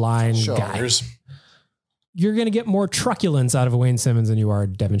bottom line Sure. guy. You're going to get more truculence out of a Wayne Simmons than you are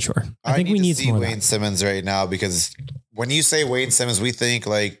Devin Shore. I think we need to some see more Wayne of that. Simmons right now because when you say Wayne Simmons, we think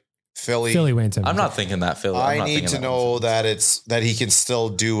like Philly. Wayne Simmons. I'm not thinking that, Phil. I need to know that he can still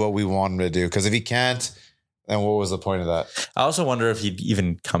do what we want him to do. Because if he can't, then what was the point of that? I also wonder if he'd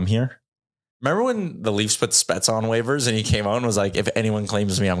even come here. Remember when the Leafs put Spets on waivers and he came out and was like, if anyone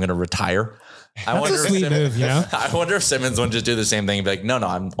claims me, I'm going to retire. That's a sweet move, you know? I wonder if Simmons would just do the same thing and be like, no,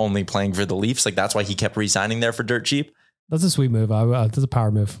 I'm only playing for the Leafs. Like, that's why he kept re-signing there for dirt cheap. That's a sweet move. That's a power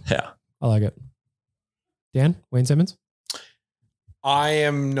move. Yeah. I like it. Dan, Wayne Simmons? I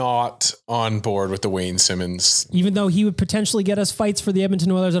am not on board with the Wayne Simmons. Even though he would potentially get us fights for the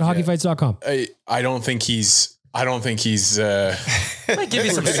Edmonton Oilers at hockeyfights.com. I don't think he's Might give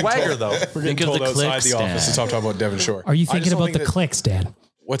you some swagger though. We're getting told outside the office to talk about Devin Shore. Are you thinking about the clicks, Dan?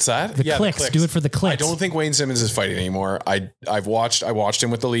 What's that? The clicks. Do it for the clicks. I don't think Wayne Simmons is fighting anymore. I watched him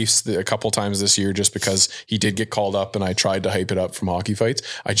with the Leafs a couple times this year just because he did get called up and I tried to hype it up from hockey fights.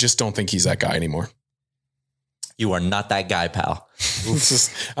 I just don't think he's that guy anymore. You are not that guy, pal. It's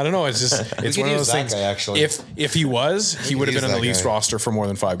just, I don't know. It's just, it's one of those things. Actually, if he was, he would have been on the Leafs roster for more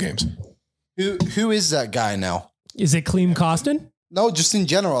than 5 games. Who is that guy now? Is it Clem Costin? No, just in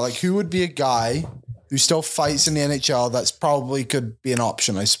general. Like, who would be a guy who still fights in the NHL that's probably could be an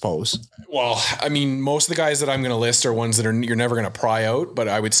option, I suppose? Well, I mean, most of the guys that I'm going to list are ones that you're never going to pry out, but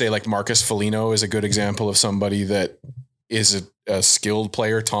I would say like Marcus Foligno is a good example of somebody that is a skilled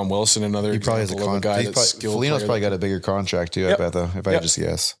player. Tom Wilson, another he probably has a guy that's skilled. Felino's probably got a bigger contract too. Yep. I bet though, if I just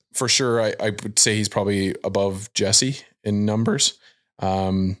guess. For sure, I would say he's probably above Jesse in numbers.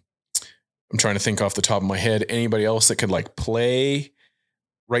 I'm trying to think off the top of my head. Anybody else that could like play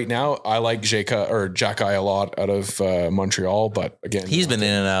right now? I like Jack Eye a lot out of Montreal, but again, He's been in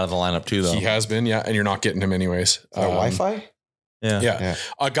and out of the lineup too, though. he has been, yeah, and you're not getting him anyways. Wi-Fi? Yeah.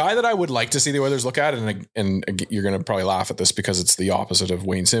 A guy that I would like to see the Oilers look at, and you're going to probably laugh at this because it's the opposite of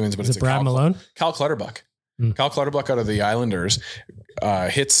Wayne Simmons, but Is it's it Brad Malone? Cal Clutterbuck. Hmm. Cal Clutterbuck out of the Islanders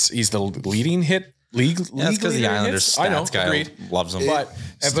he's the leading hit league. That's because the Islanders I know, stats guy agreed. loves him. But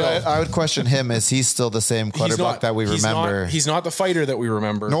I would question him. Is he still the same Clutterbuck that we remember? He's not the fighter that we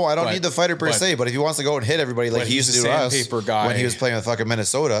remember. No, I don't need the fighter per se, but if he wants to go and hit everybody like he used to do us sandpaper guy when he was playing with fucking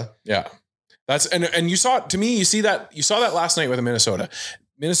Minnesota. Yeah. That's and you saw it to me, you saw that last night with Minnesota.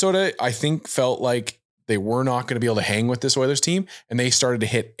 Minnesota, I think, felt like they were not going to be able to hang with this Oilers team, and they started to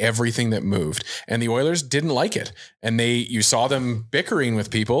hit everything that moved. And the Oilers didn't like it. And you saw them bickering with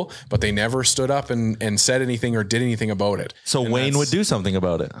people, but they never stood up and said anything or did anything about it. So and Wayne would do something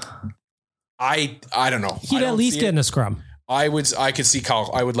about it. I don't know. He'd at least get in a scrum. I would like to see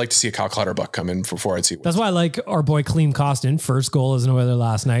a Cal Clutterbuck come in before I'd see. That's why I like our boy Clem Costin. First goal as an Oiler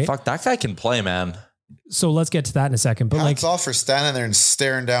last night. Fuck, that guy can play, man. So let's get to that in a second. But Hats off for standing there and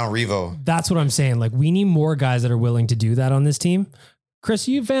staring down Revo. That's what I'm saying. Like, we need more guys that are willing to do that on this team. Chris,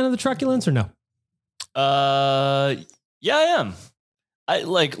 are you a fan of the truculence or no? Yeah, I am. I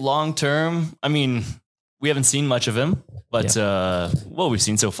like long term. I mean, we haven't seen much of him, but what we've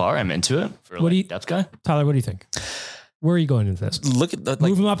seen so far, I'm into it for depth guy. Tyler, what do you think? Where are you going into this? Look at that.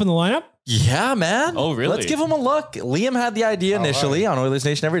 Move him up in the lineup? Yeah, man. Oh, really? Let's give him a look. Liam had the idea initially on Oilers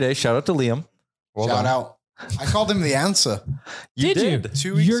Nation Every Day. Shout out to Liam. Shout out. I called him the answer. Did you?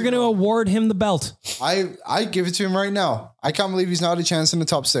 2 weeks You're going to ago. award him the belt. I give it to him right now. I can't believe he's not a chance in the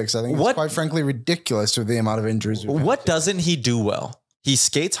top 6. I think it's What- quite frankly ridiculous with the amount of injuries. we've had. What doesn't he do well? He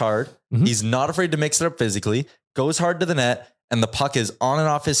skates hard. He's not afraid to mix it up physically, goes hard to the net, and the puck is on and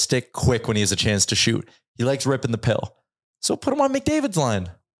off his stick quick when he has a chance to shoot. He likes ripping the pill. So put him on McDavid's line.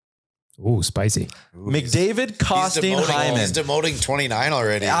 Ooh, spicy. McDavid, Costin, Hyman. He's demoting 29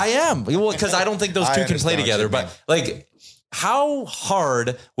 already. I am. Well, because I don't think those I two can play understand what together. you But mean. like, how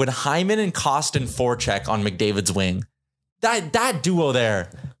hard would Hyman and Costin forecheck on McDavid's wing? That duo there.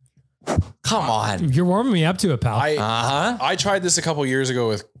 Come on. You're warming me up to it, pal. I tried this a couple years ago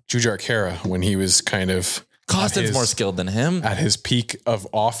with Jujhar Khaira when he was kind of Costin's more skilled than him. at his peak of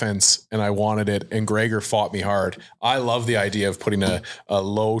offense, and I wanted it. And Gregor fought me hard. I love the idea of putting a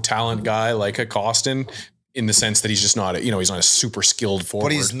low talent guy like a Costin in the sense that he's just not, he's not a super skilled forward.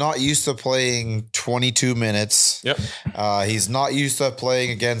 But he's not used to playing 22 minutes. Yep. He's not used to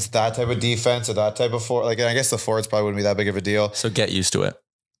playing against that type of defense or that type of forward. Like, I guess the forwards probably wouldn't be that big of a deal. So get used to it.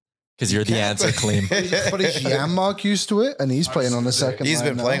 Because you're the answer, Clean. But is Janmark used to it? And he's playing on the second He's line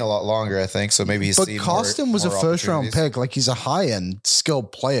been now. playing a lot longer, I think. So maybe he's But seen Costin was a more first round opportunities. pick. Like, he's a high end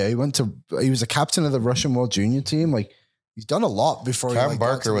skilled player. He was a captain of the Russian World Junior team. Like, he's done a lot before. Cam he got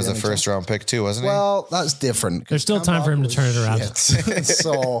Barker to was the a NHL. first round pick too, wasn't he? Well, that's different. There's still time for him to turn it around.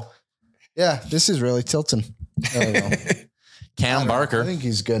 So, yeah, this is really tilting. I don't know. Cam I Barker. think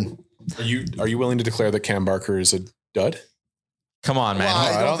he's good. Are you willing to declare that Cam Barker is a dud? Come on, man. Well,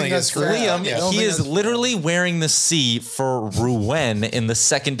 I don't think that's that's fair. Liam, I don't he think is that's literally wearing the C for Rouen in the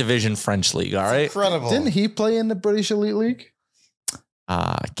 2nd Division French League. All right. Incredible. Didn't he play in the British Elite League?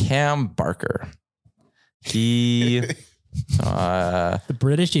 Cam Barker. He, The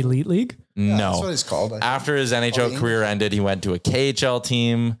British Elite League? Yeah, no. that's what it's called. After his NHL career ended, he went to a KHL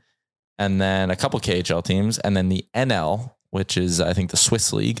team and then a couple KHL teams and then the NL, which is, I think, the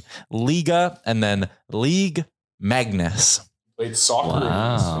Swiss League, Liga, and then League Magnus. Played soccer in the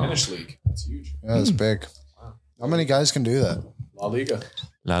Wow. Spanish league. That's huge. Yeah, that's big. How many guys can do that? La Liga.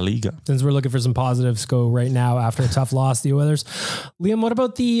 La Liga. Since we're looking for some positives, go right now after a tough loss to the Oilers. Liam, what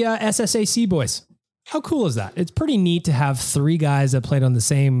about the SSAC boys? How cool is that? It's pretty neat to have 3 guys that played on the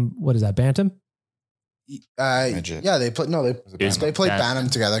same, what is that, Bantam? Midget. Yeah, they played. No, they played Bantam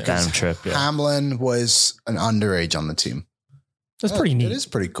together because Bantam trip, yeah. Hamlin was an underage on the team. That's pretty neat. It is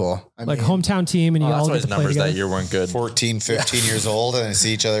pretty cool. I Like mean, hometown team, and you Oh, all that's why get his to play numbers together. that year weren't good. 14, 15 years old and then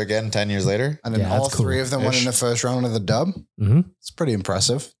see each other again 10 years later. and then Yeah, all that's cool. 3 of them went in the first round of the dub. Mm-hmm. It's pretty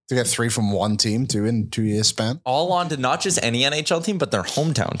impressive to get 3 from one team too in 2 years span. All on to not just any NHL team, but their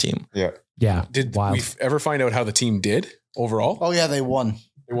hometown team. Yeah. Yeah. Did Wild. we ever find out how the team did overall? Oh yeah, they won.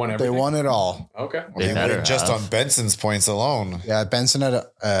 They won They everything. won it all. Okay. They better win just have. on Benson's points alone. Yeah, Benson had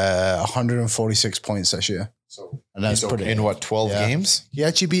 146 points this year, So and that's he's pretty. okay. In what, 12 Yeah. games? He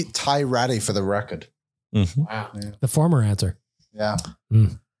actually beat Ty Ratty for the record. wow. The former answer. Yeah,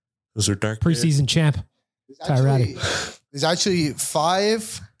 Those are dark. Preseason champ. Ty Ratty. There's actually 3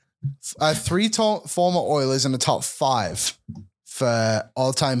 former Oilers in the top 5 for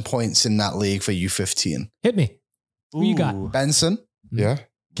all-time points in that league for U15. Hit me. Who you got? Ooh. Benson, Yeah.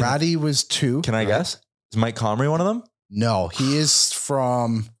 Can- Ratty was 2. Can I guess? Is Mike Comrie one of them? No, he is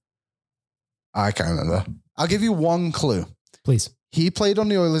from. I can't remember. I'll give you one clue. Please. He played on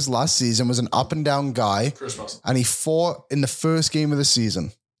the Oilers last season, was an up and down guy, Chris Russell. and he fought in the first game of the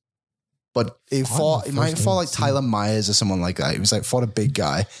season. But he Fought in the might first fought game like of the season. Tyler Myers or someone like that. He was like fought a big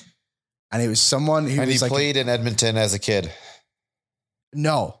guy, and it was someone who And he was like played in Edmonton as a kid.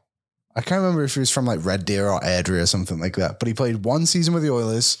 no, I can't remember if he was from like Red Deer or Airdrie or something like that. But he played one season with the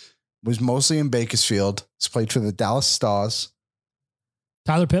Oilers, was mostly in Bakersfield. He's played for the Dallas Stars.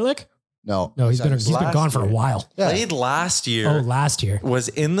 Tyler Pitlick? No, No, he's been last gone for a year. while. Yeah. Played last year. Oh, last year. Was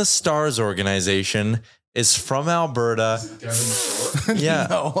in the Stars organization. Is from Alberta. Yeah.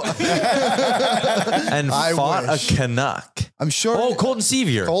 And I fought wish. a Canuck. I'm sure. Oh, Colton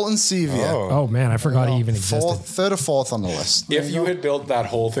Sevier. Colton Sevier. Oh, man. I forgot he even existed. Third or fourth on the list. If you had built that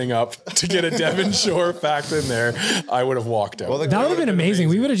whole thing up to get a Devon Shore fact in there, I would have walked out. Well, the- That would have been amazing.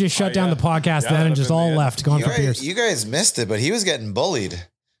 We would have just shut down the podcast then and just all left, gone You for guys, beers. you guys missed it, but he was getting bullied.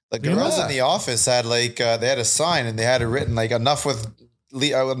 Like the Yeah. girls in the office had like they had a sign and they had it written like enough with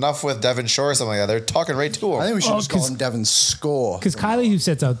Devon Shore or something like that. They're talking right to him. I think we should Oh, just call 'cause- him Devon Score. Because Kylie, who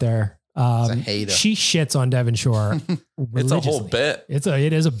sits out there, a hater. she shits on Devon Shore. It's a whole religiously. bit.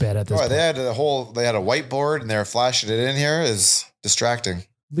 It is a bit at this Oh, point. they had a whiteboard and they were flashing it in here is distracting.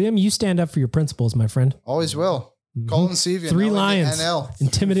 Liam, you stand up for your principles, my friend. Always will. Colton Sevier. 3 now in the Lions. NL.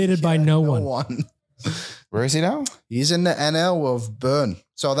 Intimidated by no one. Where is he now? He's in the NL with Bern.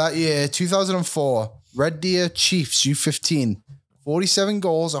 So that year, 2004, Red Deer Chiefs U15. 47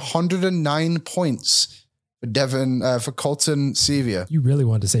 goals, 109 points for Colton Sevier. You really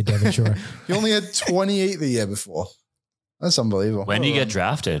wanted to say Devin Shore. He only had 28 the year before. That's unbelievable. When did you get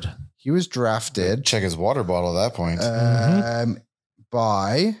drafted? He was drafted Check his water bottle at that point.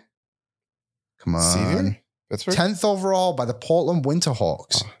 By, come on, Sevier? Pittsburgh? 10th overall by the Portland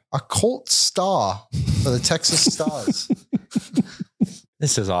Winterhawks. A Colt star for the Texas Stars.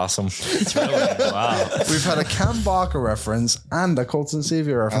 This is awesome. Wow. We've had a Cam Barker reference and a Colton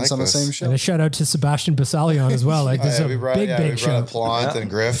Sevier reference on the same And show. a shout out to Sebastian Basalion as well. Like this is a big show. up Plant and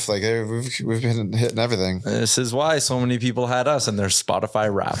Griff. Like we've been hitting everything. This is why so many people had us in their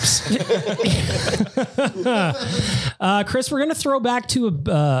Spotify raps. Chris, we're going to throw back to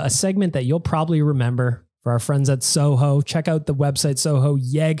a segment that you'll probably remember for our friends at Soho. Check out the website, Soho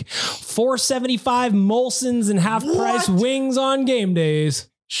Yeg. $4.75 Molson's and half price wings on game days.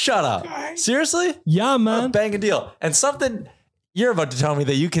 Shut up. Seriously? Yeah, man. Bang a deal. And something you're about to tell me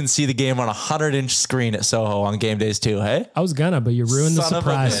that you can see the game on a 100-inch screen at Soho on game days too, hey? I was gonna, but you ruined the Son of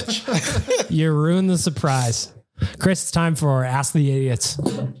a surprise. bitch. You ruined the surprise. Chris, it's time for Ask the Idiots.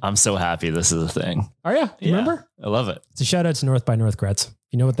 I'm so happy this is a thing. Are you? You remember? I love it. It's a shout out to North by Northcrets.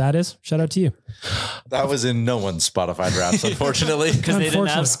 You know what that is? Shout out to you. That was in no one's Spotify raps, unfortunately. Because they didn't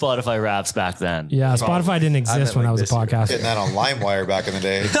have Unfortunately. Spotify raps back then. Yeah, Spotify didn't exist when I was a Hitting podcaster. that on LimeWire back in the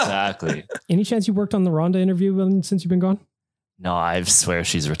day. Exactly. Any chance you worked on the Rhonda interview since you've been gone? No, I swear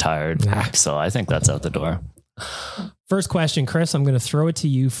she's retired. So I think that's out the door. First question, Chris. I'm going to throw it to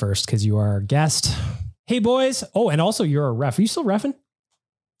you first because you are our guest. Hey, boys. Oh, and also you're a ref. Are you still reffing?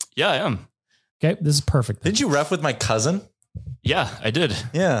 Yeah, I am. Okay, this is perfect. Didn't you ref with my cousin? Yeah, I did.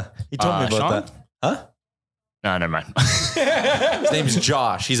 Yeah. He told me about Sean? that. Huh? No, never mind. His name's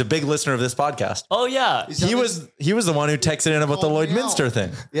Josh. He's a big listener of this podcast. Oh, yeah. He was the one who texted in about the Lloydminster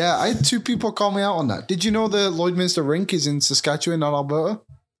thing. Yeah, I had two people call me out on that. Did you know the Lloydminster rink is in Saskatchewan, not Alberta?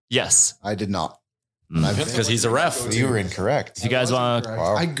 Yes. I did not. Because he's a ref. You were incorrect. If you guys want to...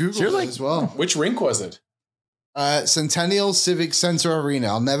 Wow. I Googled it as well. Which rink was it? Centennial Civic Center Arena.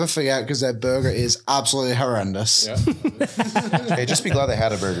 I'll never forget because their burger is absolutely horrendous. Yeah. Hey, just be glad they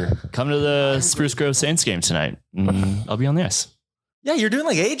had a burger. Come to the Spruce Grove Saints game tonight. I'll be on the ice. Yeah, you're doing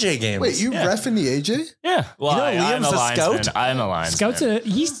like AJ games. Wait, you ref in the AJ? Yeah. Well, You know I'm Liam's a a linesman. scout? I'm a linesman. Scout's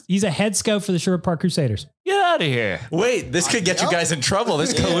he's a head scout for the Sherwood Park Crusaders. Get out of here. Wait, this could get you guys in trouble.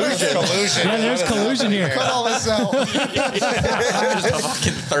 This collusion. Yeah, there's collusion here. Cut all this out. Just a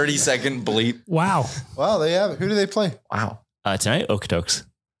fucking 30-second bleep. Wow. Well, they have it. Who do they play? Wow. Tonight, Okotoks.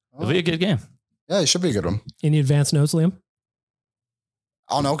 It'll be a good game. Yeah, it should be a good one. Any advanced notes, Liam?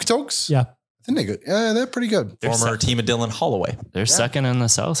 On Okotoks? Yeah. I think they're good. Yeah, they're pretty good. Former team of Dylan Holloway. They're second in the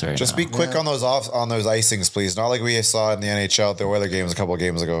South right Just now. be quick on those icings, please. Not like we saw in the NHL at the Oiler games a couple of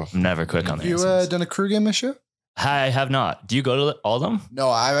games ago. I'm never quick on the You icings. done a crew game this year? I have not. Do you go to all of them? No,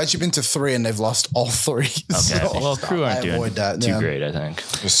 I've actually been to 3 and they've lost all 3. Okay. So Well, crew aren't I doing avoid that. too yeah. great, I think.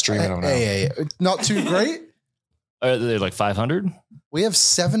 Just streaming them now. Hey, not too great. Are they like 500? We have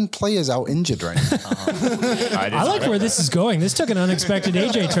 7 players out injured right now. I like where this is going. This took an unexpected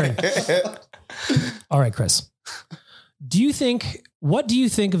AJ turn. All right, Chris. What do you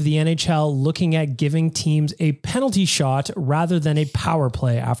think of the NHL looking at giving teams a penalty shot rather than a power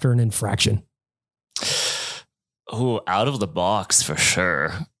play after an infraction? Oh, out of the box for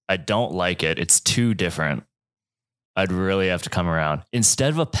sure. I don't like it. It's too different. I'd really have to come around.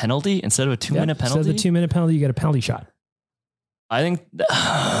 Instead of a penalty, instead of a 2-minute penalty, Instead of the 2-minute penalty, you get a penalty shot. I think,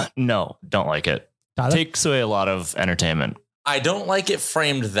 no, don't like it. Tyler? Takes away a lot of entertainment. I don't like it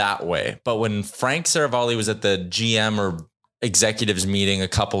framed that way. But when Frank Saravalli was at the GM or executives meeting a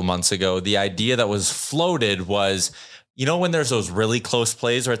couple months ago, the idea that was floated was, you know, when there's those really close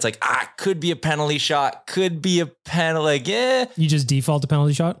plays where it's like, could be a penalty shot, could be a penalty, like, yeah. You just default to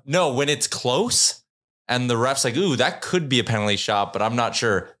penalty shot? No, when it's close and the ref's like, ooh, that could be a penalty shot, but I'm not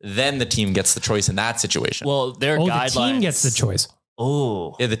sure. Then the team gets the choice in that situation. Well, their Oh, guidelines. the team gets the choice.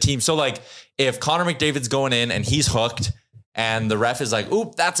 Oh, Yeah, the team. So like if Connor McDavid's going in and he's hooked and the ref is like,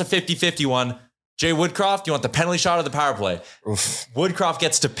 oop, that's a 50-50 one. Jay Woodcroft, you want the penalty shot or the power play? Oof. Woodcroft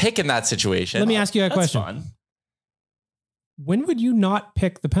gets to pick in that situation. Let me ask you a that's question. fun. When would you not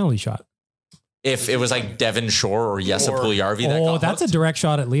pick the penalty shot? If it was like Devin Shore or Jesse Or- Puljujarvi that Oh, got that's a hooked. direct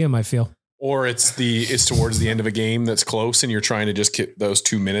shot at Liam, I feel. Or it's towards the end of a game that's close and you're trying to just get those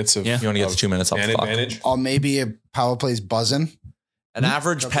 2 minutes of Yeah. You want to get the 2 minutes off an the clock. advantage. Or maybe a power play's buzzing. An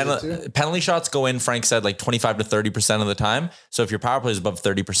average penalty shots go in, Frank said, like 25 to 30% of the time. So if your power play is above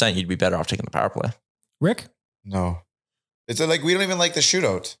 30%, you'd be better off taking the power play. Rick? No. It's like we don't even like the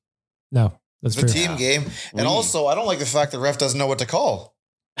shootout. No, that's It's a true. team game. And also, I don't like the fact the ref doesn't know what to call.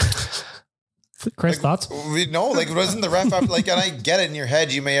 Chris, thoughts? Wasn't the ref like? And I get it in your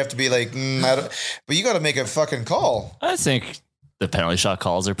head. You may have to be like, I don't, but you got to make a fucking call. I think the penalty shot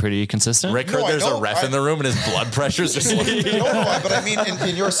calls are pretty consistent. Rick heard there's a ref in the room and his blood pressure's just like... But I mean,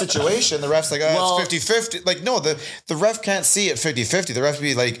 in your situation, the ref's like, it's 50-50. Like, no, the ref can't see it 50-50. The ref would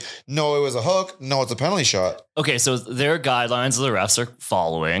be like, no, it was a hook. No, it's a penalty shot. Okay, so there are guidelines the refs are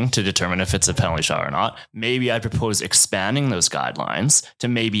following to determine if it's a penalty shot or not. Maybe I propose expanding those guidelines to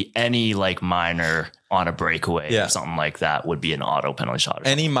maybe any like minor on a breakaway or something like that would be an auto penalty shot.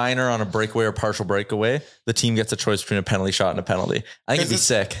 Any minor on a breakaway or partial breakaway, the team gets a choice between a penalty shot and a penalty. I think it'd be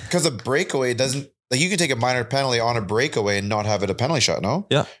sick. Because a breakaway doesn't, like, you can take a minor penalty on a breakaway and not have it a penalty shot, no?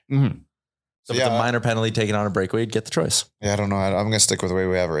 Yeah. Mm-hmm. So if it's a minor penalty taken on a breakaway, you'd get the choice. Yeah, I don't know. I'm going to stick with the way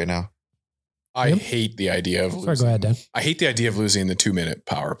we have it right now. I hate the idea of losing. Sorry, go ahead, Dan. I hate the idea of losing the 2-minute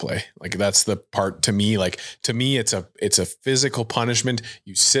power play. Like that's the part to me. Like to me, it's a physical punishment.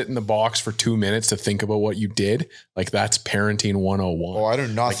 You sit in the box for 2 minutes to think about what you did. Like that's parenting 101. Oh, I do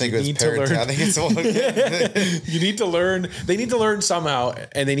not think it's parenting. I think it's you need to learn. They need to learn somehow,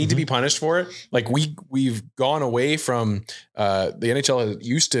 and they need to be punished for it. Like we've gone away from the NHL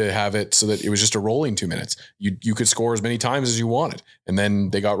used to have it so that it was just a rolling 2 minutes. You could score as many times as you wanted, and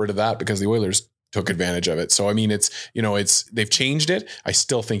then they got rid of that because the Oilers took advantage of it. So, I mean, they've changed it. I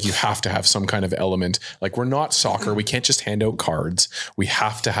still think you have to have some kind of element. Like we're not soccer. We can't just hand out cards. We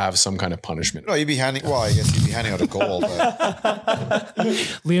have to have some kind of punishment. No, I guess you'd be handing out a goal. But.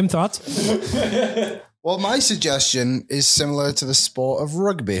 Liam, thoughts? Well, my suggestion is similar to the sport of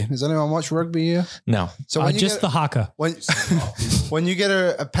rugby. Does anyone watch rugby here? No. So when just the haka. When you get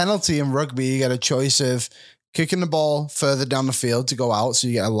a penalty in rugby, you get a choice of kicking the ball further down the field to go out. So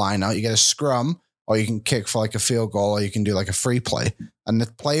you get a line out, you get a scrum, or you can kick for like a field goal, or you can do like a free play. And the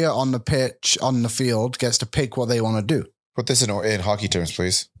player on the pitch, on the field, gets to pick what they want to do. Put this in hockey terms,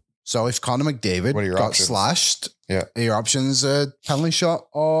 please. So if Connor McDavid got options? slashed, your options are penalty shot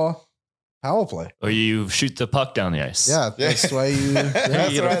or power play. Or you shoot the puck down the ice. Yeah, that's the way you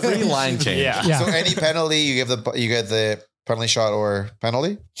you get a free line change. Yeah. Yeah. So any penalty, you get the penalty shot or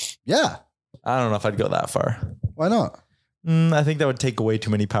penalty? Yeah. I don't know if I'd go that far. Why not? I think that would take away too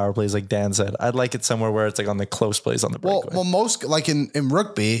many power plays, like Dan said. I'd like it somewhere where it's like on the close plays on the breakaway. Well, most like in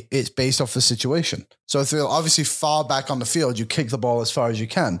rugby, it's based off the situation. So if you're obviously far back on the field, you kick the ball as far as you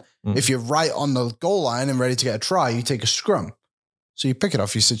can. If you're right on the goal line and ready to get a try, you take a scrum. So you pick it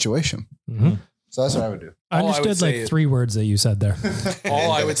off your situation. Mm-hmm. So that's what I would do. I understood like 3 words that you said there.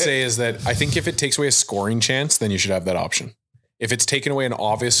 All I would say is that I think if it takes away a scoring chance, then you should have that option. If it's taken away an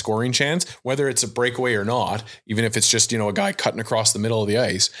obvious scoring chance, whether it's a breakaway or not, even if it's just, a guy cutting across the middle of the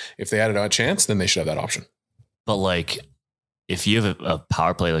ice, if they added a chance, then they should have that option. But like, if you have a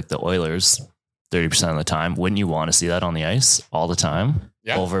power play like the Oilers, 30% of the time, wouldn't you want to see that on the ice all the time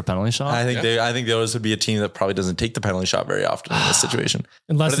over a penalty shot? I think the Oilers would be a team that probably doesn't take the penalty shot very often in this situation.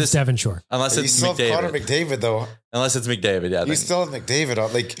 Unless it's Devon Shore. Unless You it's still have McDavid. Connor McDavid, though. Unless it's McDavid, yeah. You still have McDavid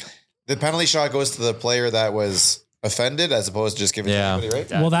up. Like, the penalty shot goes to the player that was offended as opposed to just giving it to anybody,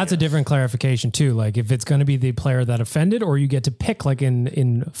 right? Well, that's a different clarification too. Like if it's going to be the player that offended, or you get to pick like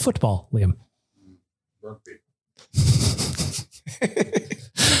in football, Liam.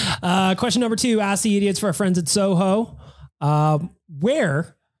 Question number 2, ask the idiots for our friends at Soho.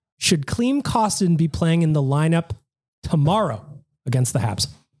 Where should Klim Kostin be playing in the lineup tomorrow against the Habs?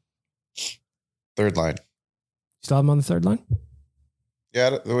 Third line. Still have him on the third line?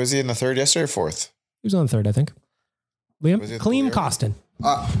 Yeah, was he in the third yesterday or fourth? He was on the third, I think. Liam, Klim Kostin.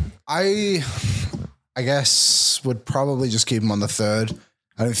 I guess would probably just keep him on the third.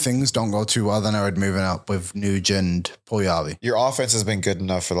 And if things don't go too well, then I would move it up with Nuge and Puljujarvi. Your offense has been good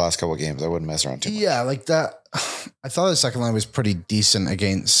enough for the last couple of games. I wouldn't mess around too much. Yeah, like that. I thought the second line was pretty decent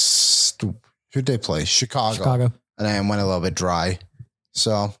against, who'd they play? Chicago. And then went a little bit dry.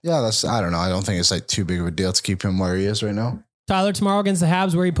 So, yeah, I don't know. I don't think it's like too big of a deal to keep him where he is right now. Tyler, tomorrow against the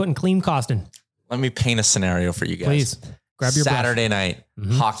Habs, where are you putting Klim Kostin? Let me paint a scenario for you guys. Please. Grab your Saturday night,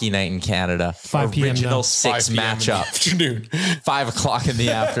 hockey night in Canada. 5 p.m. Original 6 matchup. 5 o'clock in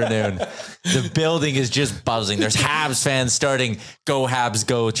the afternoon. The building is just buzzing. There's Habs fans starting "Go Habs,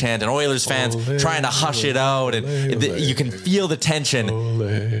 go" chant, and Oilers fans trying to hush it out. And you can feel the tension.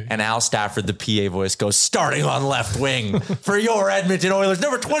 And Al Stafford, the PA voice, goes, "Starting on left wing for your Edmonton Oilers.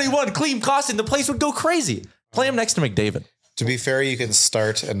 Number 21, Klim Kostin." The place would go crazy. Play him next to McDavid. To be fair, you can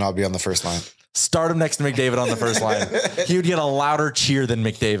start and not be on the first line. Start him next to McDavid on the first line. He would get a louder cheer than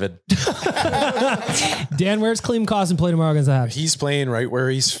McDavid. Dan, where's Klim Kostin play tomorrow against the Habs? He's playing right where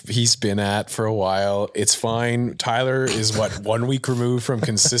he's been at for a while. It's fine. Tyler is 1 week removed from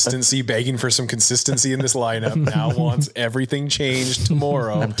consistency, begging for some consistency in this lineup. Now wants everything changed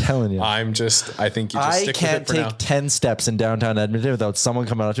tomorrow. I'm telling you. I think you just I stick can't with it for take now. 10 steps in downtown Edmonton without someone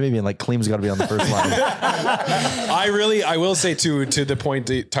coming up to me being like, Klim's got to be on the first line. I will say to the point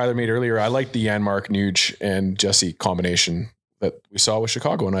that Tyler made earlier, I like the Janmark, Nuge, and Jesse combination that we saw with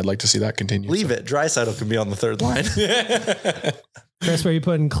Chicago, and I'd like to see that continue. Leave it. Draisaitl can be on the third line. Chris, where are you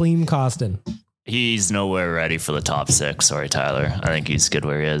putting Klim Kostin? He's nowhere ready for the top 6. Sorry, Tyler. I think he's good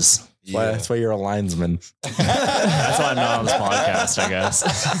where he is. That's why you're a linesman. That's why I'm not on this podcast, I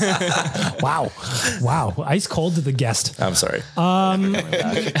guess. Wow. Ice cold to the guest. I'm sorry.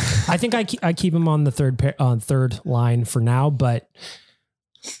 I think I keep him on the third line for now, but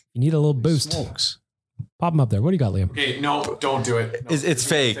you need a little boost. Smokes. Pop him up there. What do you got, Liam? Okay, no, don't do it. No, It's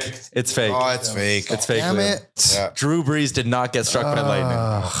fake. It's fake. Oh, it's fake. It's fake. Damn Liam. it. Yeah. Drew Brees did not get struck by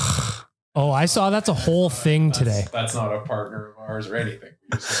lightning. Oh, I saw that's a whole thing today. That's not a partner of ours or anything.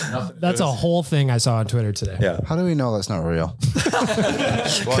 We just have nothing to That's do a with it. whole thing I saw on Twitter today. Yeah. How do we know that's not real? Well,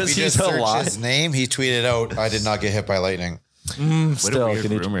 if you he's just search alive. his name, he tweeted out, "I did not get hit by lightning." What a Still, weird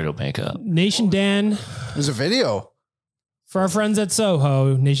can you- rumor to make up. Nation Dan, There's a video. for our friends at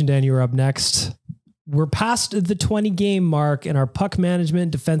Soho, Nation Dan, you were up next. We're past the 20 game mark and our puck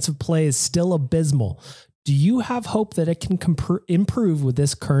management defensive play is still abysmal. Do you have hope that it can improve with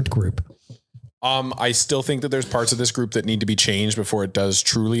this current group? I still think that there's parts of this group that need to be changed before it does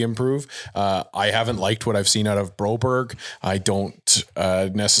truly improve. I haven't liked what I've seen out of Broberg. I don't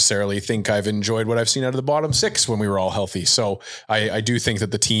necessarily think I've enjoyed what I've seen out of the bottom 6 when we were all healthy. So I do think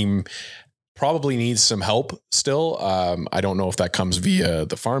that the team probably needs some help still. I don't know if that comes via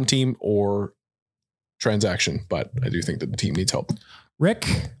the farm team or transaction, but I do think that the team needs help. Rick,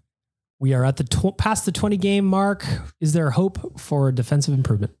 we are at the past the 20 game mark. Is there hope for defensive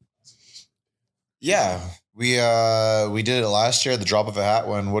improvement? Yeah, we did it last year at the drop of a hat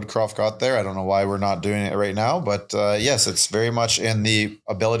when Woodcroft got there. I don't know why we're not doing it right now, but yes, it's very much in the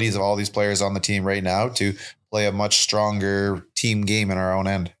abilities of all these players on the team right now to play a much stronger team game in our own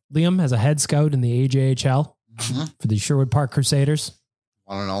end. Liam, as a head scout in the AJHL Mm-hmm. for the Sherwood Park Crusaders,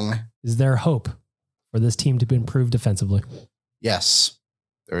 One and only. is there hope for this team to improve defensively? Yes.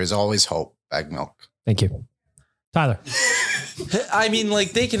 There is always hope. Bag milk. Thank you. Tyler. I mean,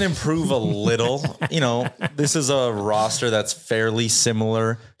 like, they can improve a little. You know, this is a roster that's fairly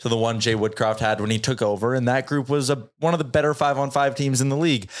similar to the one Jay Woodcroft had when he took over, and that group was one of the better 5-on-5 teams in the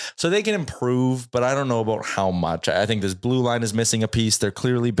league. So they can improve, but I don't know about how much. I think this blue line is missing a piece. They're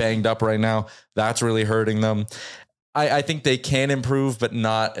clearly banged up right now. That's really hurting them. I think they can improve, but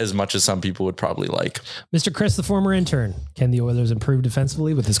not as much as some people would probably like. Mr. Chris, the former intern. Can the Oilers improve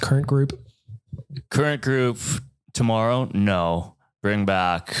defensively with this current group? Current group tomorrow? No. Bring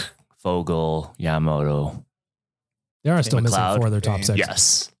back Fogle, Yamamoto. They are still missing McLeod. 4 of their top 6.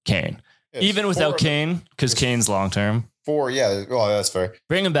 Yes. Kane. Yeah, Even without 4 Kane, because Kane's long term. 4, yeah. Well, that's fair.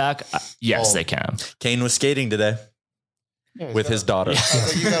 Bring him back. Yes, Oh. they can. Kane was skating today with his daughter.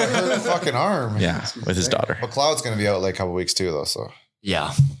 You got to hurt a fucking arm. Yeah, with his daughter. McLeod's going to be out like a couple weeks too, though. So,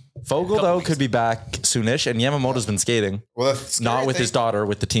 Yeah. Fogel, though, could be back soonish, and Yamamoto's been skating. well, that's Not with his daughter,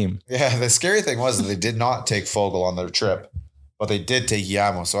 with the team. Yeah, the scary thing was that they did not take Fogle on their trip, but they did take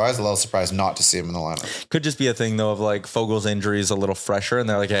Yamo. So I was a little surprised not to see him in the lineup. Could just be a thing, though, of like Fogel's injury is a little fresher, and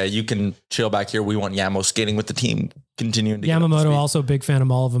they're like, hey, you can chill back here. We want Yamo skating with the team, continuing to get up to Yamamoto, speed. also a big fan of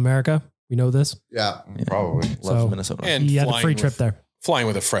Mall of America. We know this. Yeah. Probably. Loves So- Minnesota. And He had a flying free with- trip there. Flying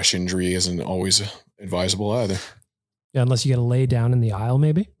with a fresh injury isn't always advisable either. Yeah, unless you get a lay down in the aisle,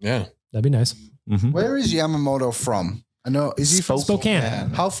 maybe. Yeah. That'd be nice. Mhm. Where is Yamamoto from? I know. Is he from Spokane.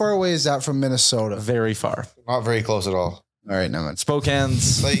 How far away is that from Minnesota? Very far. Not very close at all. All right, no, it's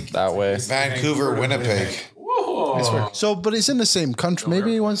Spokane's Like that way. Vancouver, Winnipeg. so, but he's in the same country.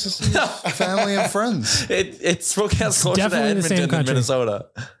 Maybe he wants to see his family and friends. It's Spokane's closer to Definitely the same Edmonton than country. Minnesota.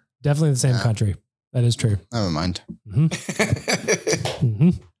 Definitely the same country. That is true. Never mind. Mm-hmm.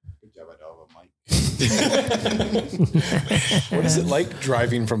 What is it like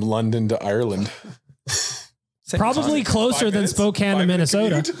driving from London to Ireland? Probably closer 5 than minutes? Spokane to 5 minute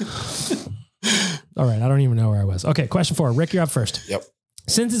Minnesota. All right. I don't even know where I was. Okay. Question 4. Rick, you're up first. Yep.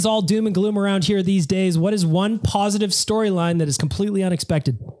 Since it's all doom and gloom around here these days, what is one positive storyline that is completely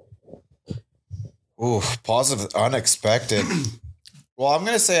unexpected? Ooh, positive, unexpected. Well, I'm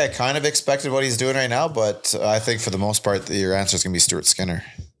going to say I kind of expected what he's doing right now, but I think for the most part, your answer is going to be Stuart Skinner.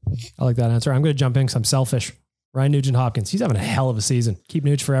 I like that answer. I'm going to jump in because I'm selfish. Ryan Nugent Hopkins. He's having a hell of a season. Keep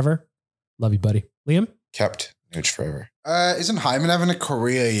Nuge forever. Love you, buddy. Liam? Kept Nuge forever. Isn't Hyman having a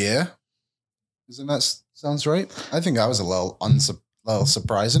career year? Isn't that sounds right? I think that was a little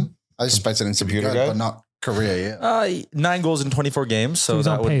surprising. I expected him to be good, but not career year. 9 goals in 24 games. So he's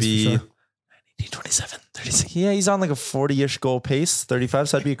that on would pace be for sure. 27, 36. Yeah, he's on like a 40-ish goal pace, 35.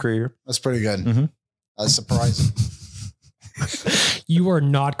 So that'd be a career year. That's pretty good. Mhm. That's surprising. You are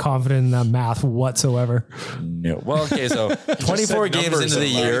not confident in that math whatsoever. No. Well, okay, so 24 games into the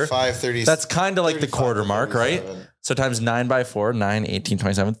year. 30. That's kind of like the quarter mark, right? So times 9 by 4, 9, 18,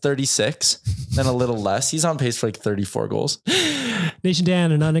 27, 36. Then a little less. He's on pace for like 34 goals. Nation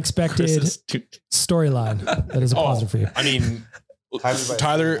Dan, an unexpected storyline that is a positive for you. I mean,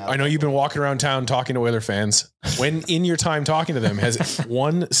 Tyler, I know you've been walking around town talking to Oiler fans. When in your time talking to them, has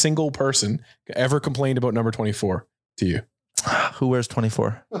one single person ever complained about number 24 to you? Who wears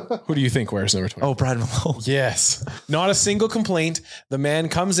 24? Who do you think wears number 24? Oh, Brad Malone. Yes. Not a single complaint. The man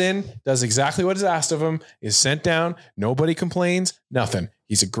comes in, does exactly what is asked of him, is sent down. Nobody complains. Nothing.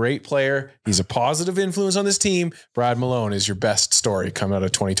 He's a great player. He's a positive influence on this team. Brad Malone is your best story coming out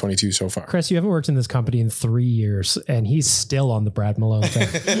of 2022 so far. Chris, you haven't worked in this company in 3 years, and he's still on the Brad Malone thing.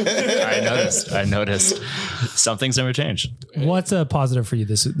 I noticed. Some things never change. What's a positive for you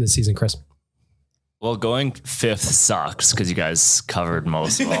this season, Chris? Well, going 5th sucks because you guys covered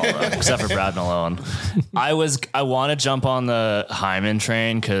most of all that, except for Brad Malone. I want to jump on the Hyman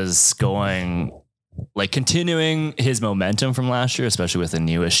train because continuing his momentum from last year, especially with a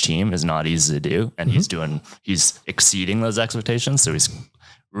newish team, is not easy to do. And he's exceeding those expectations. So he's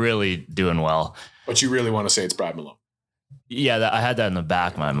really doing well. But you really want to say it's Brad Malone. Yeah, I had that in the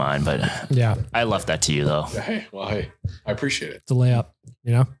back of my mind, but yeah, I left that to you though. Hey, I appreciate it. It's a layup,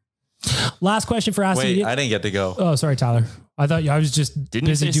 you know? Last question for Ask the Wait, Idiot. I didn't get to go. Oh, sorry, Tyler. I thought I was just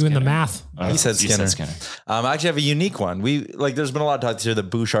busy doing the math. He said Skinner. I actually have a unique one. There's been a lot of talk here that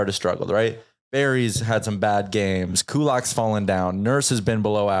Bouchard has struggled, right? Barry's had some bad games. Kulak's fallen down. Nurse has been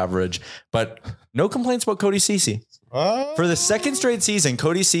below average, but no complaints about Cody Ceci. For the second straight season,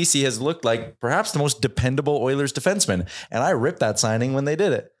 Cody Ceci has looked like perhaps the most dependable Oilers defenseman. And I ripped that signing when they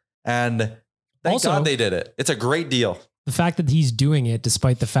did it. And thank God they did it. It's a great deal. The fact that he's doing it,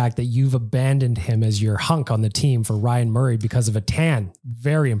 despite the fact that you've abandoned him as your hunk on the team for Ryan Murray because of a tan,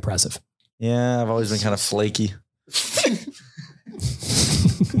 very impressive. Yeah, I've always been kind of flaky. Big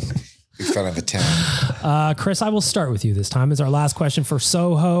fan of a tan. Chris, I will start with you this time as our last question for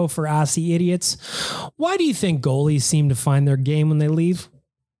Soho for Ask the Idiots. Why do you think goalies seem to find their game when they leave?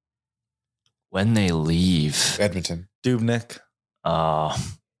 When they leave. Edmonton. Dubnyk.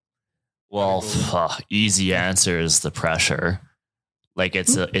 Well, easy answer is the pressure. Like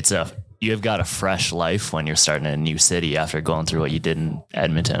you've got a fresh life when you're starting in a new city after going through what you did in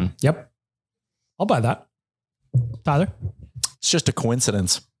Edmonton. Yep. I'll buy that. Tyler? It's just a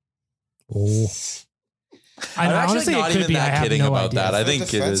coincidence. Oh. I'm honestly, not it could even be. that I have kidding no about idea. that. I think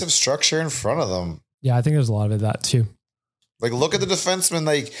defensive it is. structure in front of them. Yeah, I think there's a lot of that too. Like, look at the defenseman.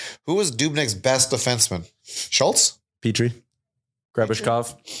 Like, who was Dubnyk's best defenseman? Schultz? Petrie.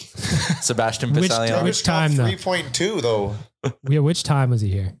 Grabishkov. Sebastian Pisalian. Which time though? 3.2 though. Yeah, which time was he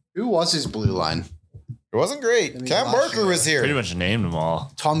here? Who was his blue line? It wasn't great. Cam Barker was here. Pretty much named them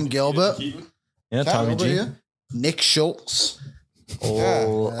all. Tom Gilbert. Yeah, Tommy G. Yeah. Nick Schultz.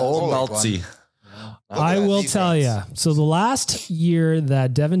 Old Maltzy. I will tell you. So the last year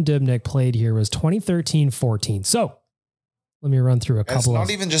that Devin Dubnyk played here was 2013-14. So let me run through a couple. It's not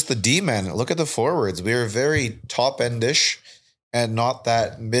even just the D-men. Look at the forwards. We were very top-endish and not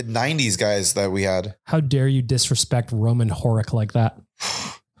that mid-90s guys that we had. How dare you disrespect Roman Horik like that?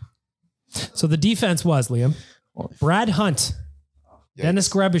 So the defense was, Liam, Brad Hunt, Yikes. Dennis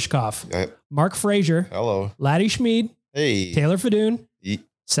Grebishkov, Mark Frazier, Hello. Laddie Schmid, Hey. Taylor Fadoon,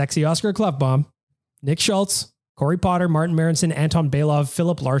 Sexy Oscar Klefbom, Nick Schultz, Corey Potter, Martin Marinson, Anton Belov,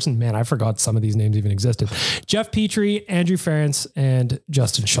 Philip Larson. Man, I forgot some of these names even existed. Jeff Petrie, Andrew Ferentz, and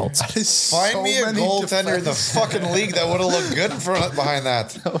Justin Schultz. Find me a goaltender in the fucking league that would have looked good behind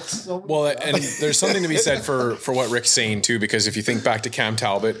that. Well, and there's something to be said for what Rick's saying too, because if you think back to Cam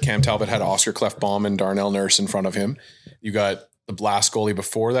Talbot had Oscar Klefbom and Darnell Nurse in front of him. You got the last goalie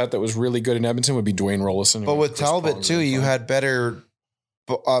before that was really good in Edmonton would be Dwayne Rollison. But with Talbot too, you had better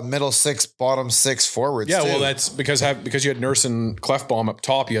middle six, bottom six forwards. Yeah, too. well, that's because you had Nurse and Klefbom up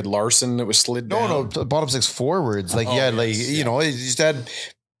top. You had Larson that was slid down. No, bottom six forwards. Like you just had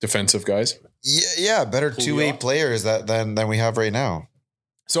defensive guys. Yeah, better two-way players than we have right now.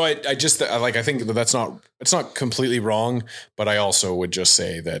 So I think that's not completely wrong, but I also would just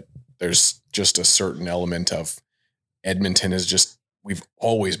say that there's just a certain element of Edmonton we've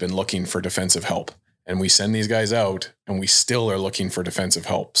always been looking for defensive help. And we send these guys out and we still are looking for defensive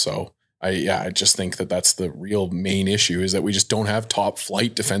help. So I just think that that's the real main issue, is that we just don't have top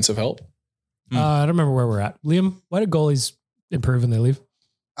flight defensive help. I don't remember where we're at. Liam, why do goalies improve when they leave?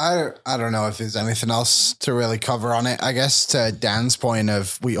 I don't know if there's anything else to really cover on it. I guess to Dan's point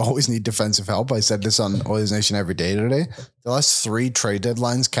of we always need defensive help. I said this on Oilers Nation every day today. The last 3 trade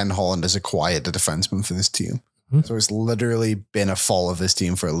deadlines, Ken Holland has acquired a defenseman for this team. So it's literally been a fall of this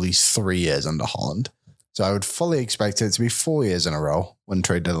team for at least 3 years under Holland. So I would fully expect it to be 4 years in a row when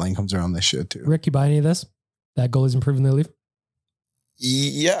trade deadline comes around this year too. Rick, you buy any of this? That goalies improve when they leave?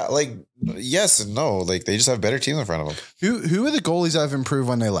 Yeah, like yes and no. Like they just have better teams in front of them. Who are the goalies that have improved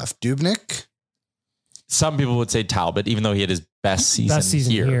when they left? Dubnyk? Some people would say Talbot, even though he had his best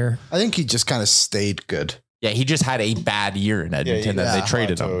season here. I think he just kind of stayed good. Yeah, he just had a bad year in Edmonton that they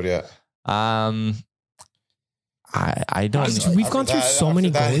traded him. Yeah. I don't. We've gone through so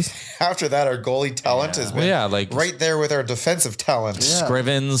many goalies. After that, our goalie talent has been like right there with our defensive talent.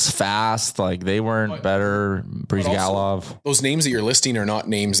 Scrivens, Fast, like they weren't better. Brizgalov. Those names that you're listing are not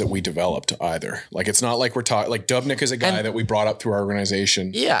names that we developed either. Like it's not like we're talking. Like Dubnyk is a guy that we brought up through our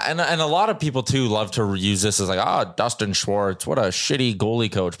organization. Yeah, and a lot of people too love to use this as like, Dustin Schwartz, what a shitty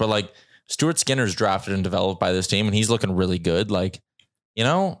goalie coach. But like Stuart Skinner's drafted and developed by this team, and he's looking really good. Like, you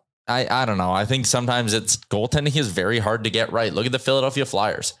know. I don't know. I think sometimes it's goaltending is very hard to get right. Look at the Philadelphia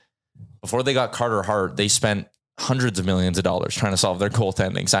Flyers. Before they got Carter Hart, they spent hundreds of millions of dollars trying to solve their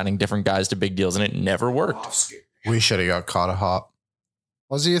goaltending, signing different guys to big deals, and it never worked. We should have got Carter Hart.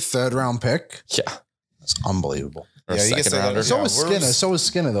 Was he a 3rd round pick? Yeah. That's unbelievable. Or you can say that. So was Skinner. So was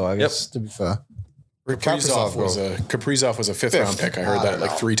Skinner, though, I guess, to be fair. Kaprizov was a 5th round pick. I heard that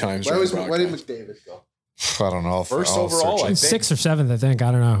like 3 times. Where did McDavid go? I don't know. First overall, I think. 6th or 7th, I think.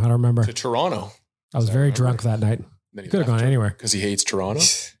 I don't know. I don't remember. To Toronto. I was very drunk that night. Could have gone anywhere. Because he hates Toronto.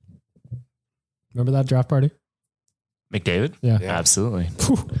 Remember that draft party? McDavid? Yeah. Absolutely.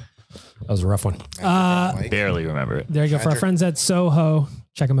 Whew. That was a rough one. Barely remember it. There you go. For our friends at Soho,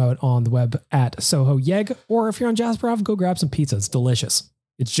 check them out on the web at Soho Yeg. Or if you're on Jasper Ave, go grab some pizza. It's delicious.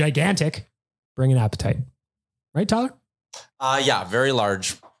 It's gigantic. Bring an appetite. Right, Tyler? Yeah, very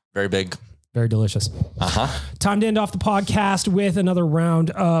large, very big. Very delicious. Time to end off the podcast with another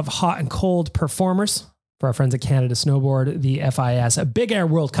round of hot and cold performers for our friends at Canada Snowboard, the FIS Big Air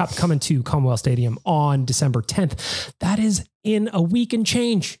World Cup coming to Commonwealth Stadium on December 10th. That is in a week and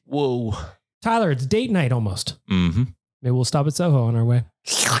change. Whoa. Tyler, it's date night almost. Mm-hmm. Maybe we'll stop at Soho on our way.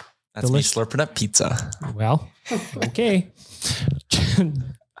 That's me slurping up pizza. Well, okay.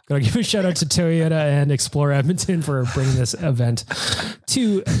 Gotta give a shout out to Toyota and Explore Edmonton for bringing this event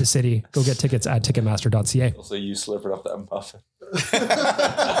to the city. Go get tickets at ticketmaster.ca. Also, you slurping up that muffin.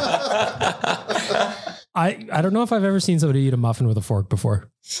 I don't know if I've ever seen somebody eat a muffin with a fork before.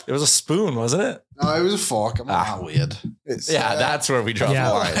 It was a spoon, wasn't it? No, it was a fork. I'm not weird. That's where we draw the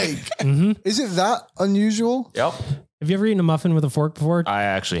line. Is it that unusual? Yep. Have you ever eaten a muffin with a fork before? I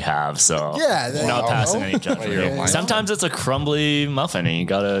actually have, so yeah, not passing any judgment. Sometimes it's a crumbly muffin and you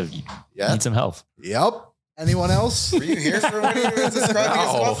gotta need some help. Yep. Anyone else? Were you here for when he was describing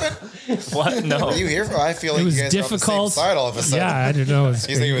his muffin? What? No. Were you here for? I feel like It was you guys difficult. were on the same side all of a sudden. Yeah, I don't know. You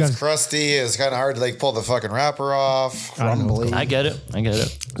think it was crusty? It was kind of hard to like pull the fucking wrapper off. I get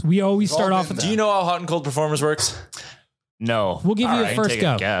it. We always start off with Do you know how hot and cold performance works? No. We'll give you a first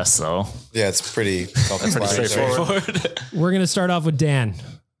go. Guess though. Yeah, it's pretty straightforward. We're going to start off with Dan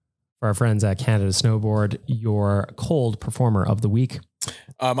for our friends at Canada Snowboard, your cold performer of the week.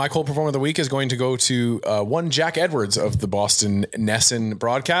 My cold performer of the week is going to go to one Jack Edwards of the Boston Nesson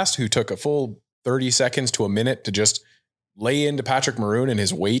broadcast, who took a full 30 seconds to a minute to just lay into Patrick Maroon and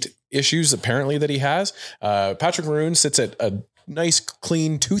his weight issues apparently that he has. Patrick Maroon sits at a nice,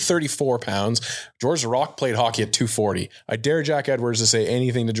 clean 234 pounds. George Laraque played hockey at 240. I dare Jack Edwards to say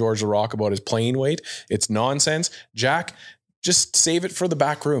anything to George Laraque about his playing weight. It's nonsense. Jack, just save it for the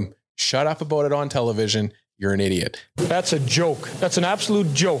back room. Shut up about it on television. You're an idiot. That's a joke. That's an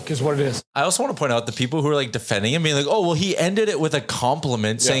absolute joke is what it is. I also want to point out the people who are like defending him being like, oh, well, he ended it with a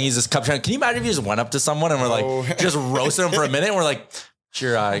compliment saying he's this cup champion. Can you imagine if you just went up to someone and we're like, just roasted him for a minute and we're like,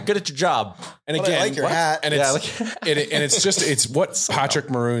 sure, good at your job. And But again, I like your hat. And it's what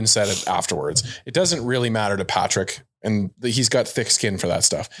Patrick Maroon said afterwards. It doesn't really matter to Patrick, and he's got thick skin for that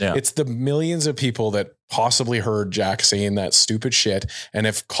stuff. Yeah. It's the millions of people that possibly heard Jack saying that stupid shit and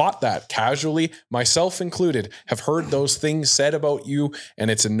have caught that casually, myself included, have heard those things said about you, and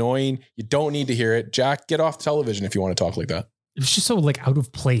it's annoying. You don't need to hear it. Jack, get off television if you want to talk like that. It was just so like out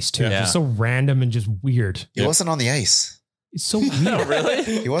of place too. Yeah. It was so random and just weird. He wasn't on the ice. It's so weird. Really?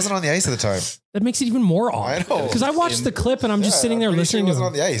 He wasn't on the ice at the time. That makes it even more odd. I know. Because I watched the clip and I'm just sitting there I'm pretty listening sure he to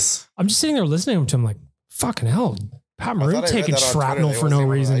wasn't him. on the ice. I'm just sitting there listening to him. I'm like, fucking hell. Pat Maroon taking shrapnel for no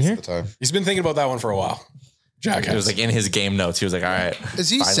reason here. He's been thinking about that one for a while. Jack It was like in his game notes. He was like, all right. Has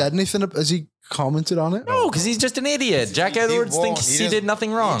he said anything? Has he commented on it? No, because he's just an idiot. Jack Edwards thinks he did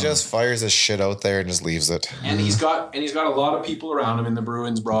nothing wrong. He just fires his shit out there and just leaves it. And he's got a lot of people around him in the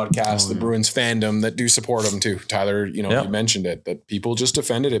Bruins broadcast, the Bruins fandom that do support him too. Tyler, you mentioned it, that people just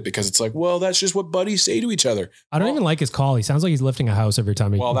defended it because it's like, well, that's just what buddies say to each other. I don't even like his call. He sounds like he's lifting a house every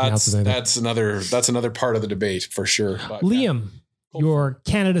time he announces anything. That's another part of the debate for sure. But, Liam, your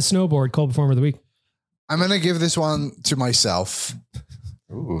Canada Snowboard Cold Performer of the Week. I'm going to give this one to myself.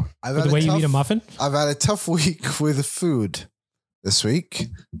 Ooh. The way you eat a muffin? I've had a tough week with food this week.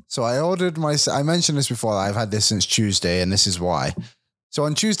 So I ordered I mentioned this before. I've had this since Tuesday, and this is why. So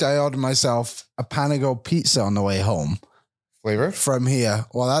on Tuesday, I ordered myself a Panago pizza on the way home. Flavor? From here.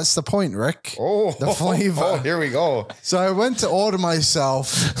 Well, that's the point, Rick. Oh, the flavor. Oh, here we go. So I went to order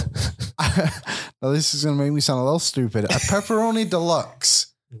myself. Now this is going to make me sound a little stupid. A pepperoni deluxe.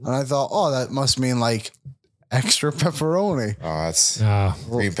 And I thought, oh, that must mean like extra pepperoni. Oh, that's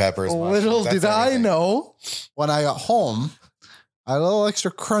green peppers. Little did I know, when I got home, I had a little extra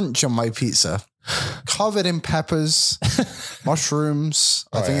crunch on my pizza, covered in peppers, mushrooms.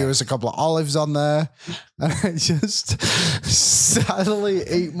 I think there was a couple of olives on there. And I just sadly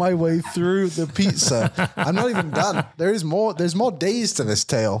ate my way through the pizza. I'm not even done. There's more days to this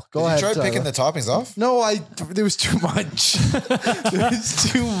tale. Go ahead. Did you try picking the toppings off? No, there was too much. There was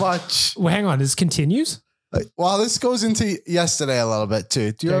too much. Well, hang on. This continues? Well, this goes into yesterday a little bit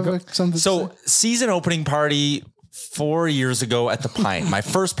too. Do you have something? So season opening party 4 years ago at the Pint, my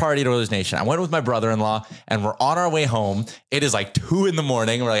first party at Oilers Nation. I went with my brother-in-law and we're on our way home. It is like 2 a.m. We're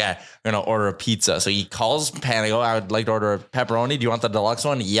like, we're going to order a pizza. So he calls Panago. I would like to order a pepperoni. Do you want the deluxe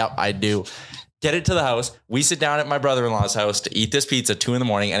one? Yep, I do. Get it to the house. We sit down at my brother-in-law's house to eat this pizza 2 a.m.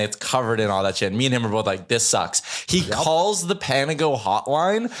 and it's covered in all that shit. Me and him are both like, this sucks. He calls the Panago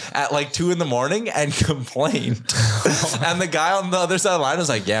hotline at like 2 a.m. and complained. And the guy on the other side of the line was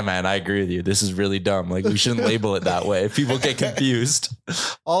like, yeah, man, I agree with you. This is really dumb. Like, we shouldn't label it that way. People get confused.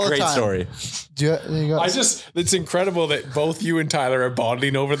 All the Great time. story. It's incredible that both you and Tyler are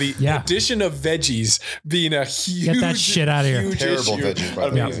bonding over the addition of veggies being a huge, get that shit out of here. Terrible veggies, by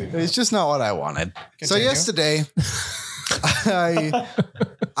the way. It's just not what I wanted. So Continue. yesterday,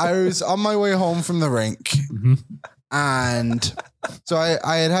 I was on my way home from the rink, and so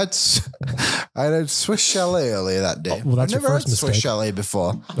I had Swiss Chalet earlier that day. Well, that's I've your never first had Swiss mistake. Chalet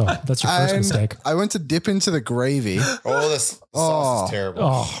before. Oh, that's your first mistake. I went to dip into the gravy. Oh, this sauce is terrible.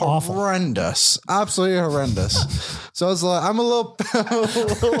 Oh, awful. Horrendous, absolutely horrendous. So I was like, I'm a little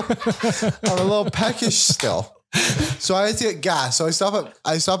peckish still. So I had to get gas. So I stop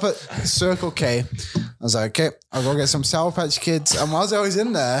at Circle K. I was like, okay, I'll go get some Sour Patch Kids. And whilst I was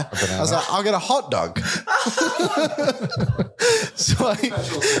in there, I was like, I'll get a hot dog. So I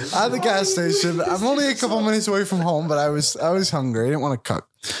at the gas station, I'm only a couple minutes away from home, but I was hungry. I didn't want to cook.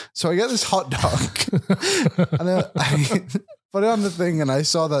 So I get this hot dog. And then I put it on the thing, and I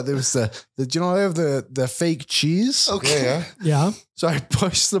saw that there was the you know, they have the fake cheese. Okay. Yeah. So I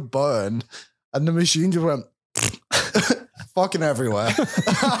pushed the button, and the machine just went fucking everywhere.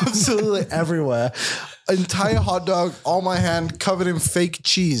 Absolutely everywhere. Entire hot dog on my hand covered in fake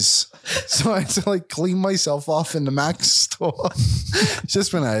cheese. So I had to like clean myself off in the Mac store. It's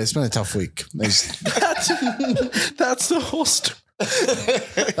been a tough week. That's the whole story.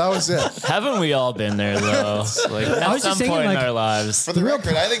 That was it. Haven't we all been there though? Like at was just some thinking, point like, in our lives. For the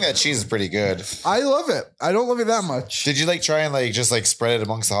record, I think that cheese is pretty good. I love it. I don't love it that much. Did you like try and like just like spread it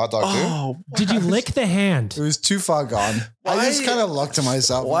amongst the hot dog too? Oh, Did you lick the hand? it was too far gone. I just kind of looked to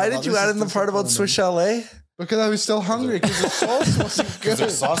myself. Why and did thought, you this add is in the part about disappointing. Swiss Chalet? Because I was still hungry because the sauce wasn't good. Their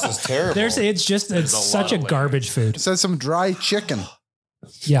sauce is terrible. It's such a garbage food. It said some dry chicken.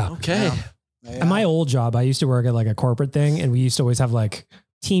 Yeah. Okay. At my old job, I used to work at like a corporate thing, and we used to always have like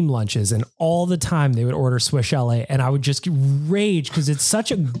team lunches, and all the time they would order Swiss Chalet, and I would just rage because it's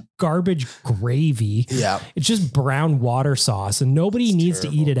such a garbage gravy. Yeah. It's just brown water sauce, and nobody needs to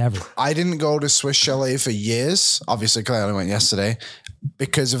eat it ever. I didn't go to Swiss Chalet for years. Obviously, because I only went yesterday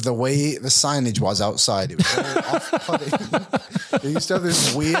because of the way the signage was outside. It was very off-putting. They used to have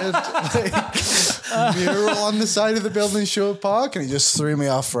this weird like, mural on the side of the building, Sherwood Park, and it just threw me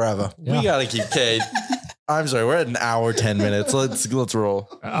off forever. We gotta keep Kate. I'm sorry, we're at an hour 10 minutes. Let's roll.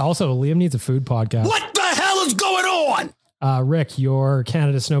 Also, Liam needs a food podcast. What the hell is going on? Rick, your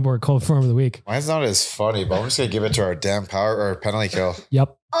Canada Snowboard Cold Form of the Week. Mine's not as funny, but I'm just gonna give it to our damn power or penalty kill.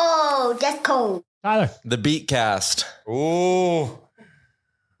 Yep. Oh, that's cold. Tyler. The Beat Cast.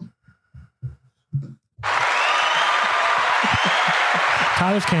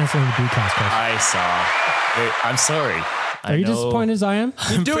 Tyler's canceling the Bcast. I saw. I'm sorry. Are you disappointed as I am?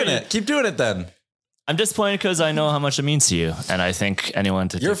 Keep doing it. Keep doing it then. I'm disappointed because I know how much it means to you, and I think anyone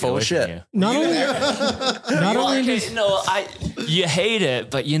to You're take it full away of from shit. you. Not only you hate it,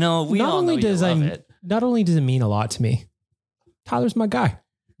 but we all know you love it. Not only does it mean a lot to me, Tyler's my guy.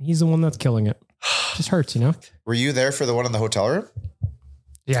 He's the one that's killing it. Just hurts, Were you there for the one in the hotel room?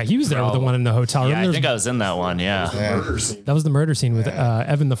 Yeah, he was there with the one in the hotel room. Yeah, I think I was in that one. Yeah. That was the murder scene with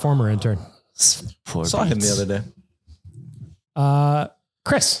Evan, the former intern. Poor Saw him Beats. the other day.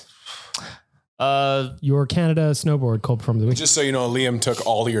 Chris. Your Canada snowboard cold performer of the week. Just so you know, Liam took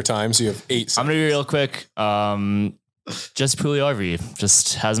all of your time, so you have 8 seconds. I'm gonna be real quick. Just Pugliarvi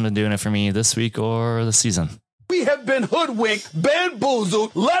just hasn't been doing it for me this week or the season. We have been hoodwinked,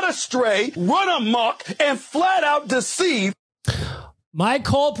 bamboozled, led astray, run amok, and flat out deceived. My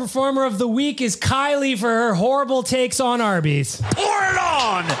cold performer of the week is Kylie for her horrible takes on Arby's. Pour it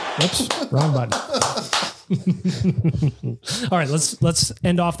on! Oops, wrong button. All right, let's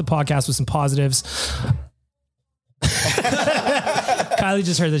end off the podcast with some positives. Kylie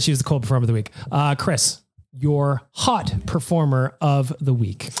just heard that she was the cold performer of the week. Chris, your hot performer of the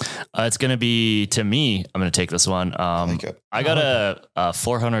week. It's going to be, to me, I'm going to take this one. I got a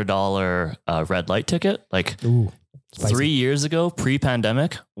 $400 red light ticket. Spicy. 3 years ago,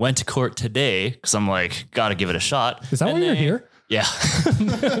 pre-pandemic, went to court today because I'm like, got to give it a shot. Is that why you're here? Yeah.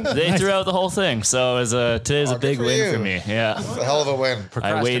 They threw out the whole thing. So today's a big win for me. Yeah. It's a hell of a win.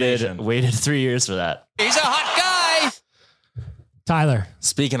 I waited 3 years for that. He's a hot guy! Tyler.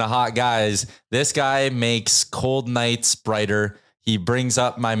 Speaking of hot guys, this guy makes cold nights brighter. He brings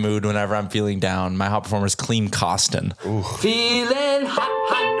up my mood whenever I'm feeling down. My hot performer is Clean Costin. Feeling hot.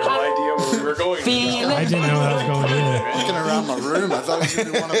 No idea where we were going. I didn't know I was going either. Looking around my room, I thought it was going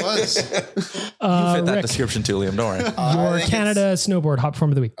to be one of us. You fit that Rick, description too, Liam. Don't your worry. Canada snowboard hot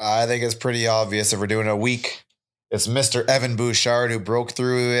performer of the week. I think it's pretty obvious if we're doing a week. It's Mr. Evan Bouchard who broke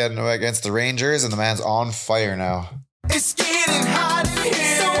through against the Rangers, and the man's on fire now. It's getting hot in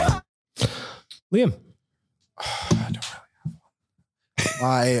here. Liam.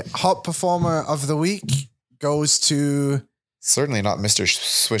 My hot performer of the week goes to... Certainly not Mr.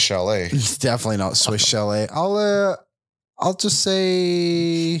 Swiss Chalet. He's definitely not Swiss Chalet. I'll just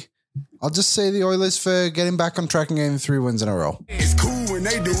say the Oilers for getting back on track and getting 3 wins in a row. It's cool when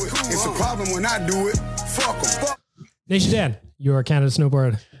they do it. It's a problem when I do it. Fuck them. Nation Dan, your Canada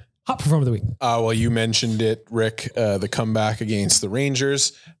snowboard hot performer of the week. Well, you mentioned it, Rick, the comeback against the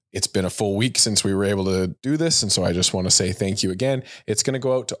Rangers. It's been a full week since we were able to do this. And so I just want to say thank you again. It's going to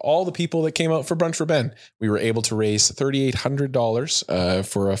go out to all the people that came out for Brunch for Ben. We were able to raise $3,800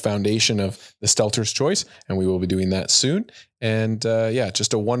 for a foundation of the Stelter's Choice. And we will be doing that soon. And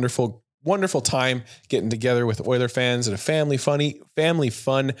just a wonderful time getting together with Oiler fans at a family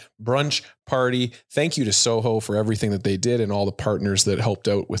fun brunch party. Thank you to Soho for everything that they did and all the partners that helped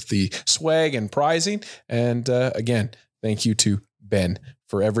out with the swag and prizing. And again, thank you to Ben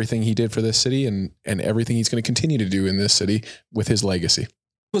for everything he did for this city and everything he's going to continue to do in this city with his legacy.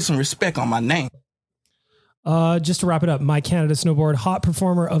 Put some respect on my name. Just to wrap it up, my Canada snowboard hot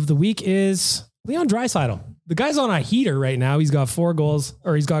performer of the week is Leon Draisaitl. The guy's on a heater right now. He's got 4 goals,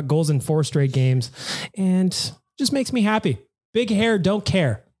 or he's got goals in 4 straight games, and just makes me happy. Big hair, don't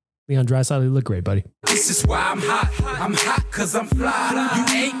care. Leon Draisaitl, you look great, buddy. This is why I'm hot. I'm hot because I'm fly.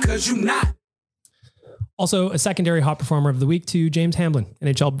 You ain't because you not. Also, a secondary hot performer of the week to James Hamblin,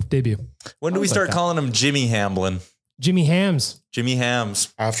 NHL debut. When do we start calling him Jimmy Hamblin? Jimmy Hams. Jimmy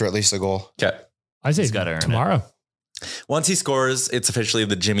Hams. After at least a goal. Okay. I say He's gotta earn it. tomorrow. Once he scores, it's officially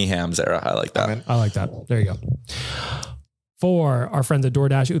the Jimmy Hams era. I like that. I like that. There you go. For our friends at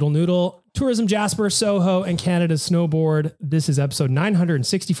DoorDash, Oodle Noodle, Tourism Jasper, Soho, and Canada Snowboard, this is episode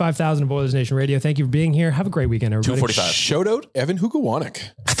 965,000 of Oilers Nation Radio. Thank you for being here. Have a great weekend, everybody. 245. Shout out Evan Hugowanek.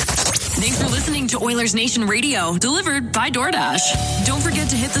 Thanks for listening to Oilers Nation Radio, delivered by DoorDash. Don't forget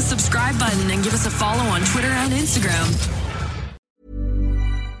to hit the subscribe button and give us a follow on Twitter and Instagram.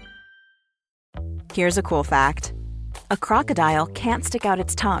 Here's a cool fact. A crocodile can't stick out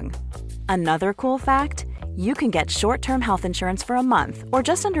its tongue. Another cool fact, you can get short-term health insurance for a month or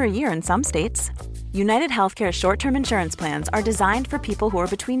just under a year in some states. United Healthcare short-term insurance plans are designed for people who are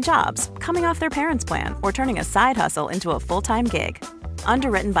between jobs, coming off their parents' plan, or turning a side hustle into a full-time gig.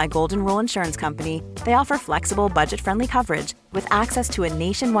 Underwritten by Golden Rule Insurance Company, they offer flexible, budget-friendly coverage with access to a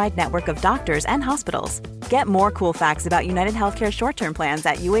nationwide network of doctors and hospitals. Get more cool facts about United Healthcare short-term plans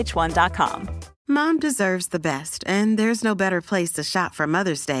at uh1.com. Mom deserves the best, and there's no better place to shop for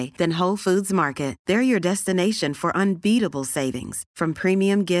Mother's Day than Whole Foods Market. They're your destination for unbeatable savings, from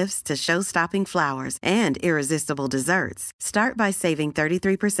premium gifts to show-stopping flowers and irresistible desserts. Start by saving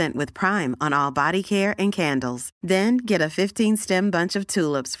 33% with Prime on all body care and candles. Then get a 15-stem bunch of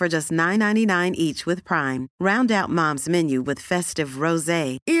tulips for just $9.99 each with Prime. Round out Mom's menu with festive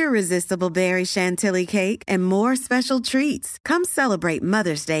rosé, irresistible berry chantilly cake, and more special treats. Come celebrate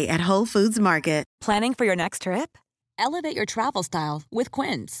Mother's Day at Whole Foods Market. Planning for your next trip? Elevate your travel style with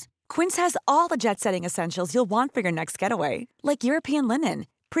Quince. Quince has all the jet-setting essentials you'll want for your next getaway, like European linen,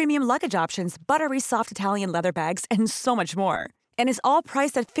 premium luggage options, buttery soft Italian leather bags, and so much more. And is all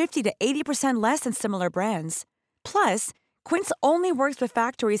priced at 50 to 80% less than similar brands. Plus, Quince only works with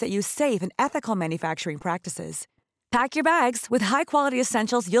factories that use safe and ethical manufacturing practices. Pack your bags with high-quality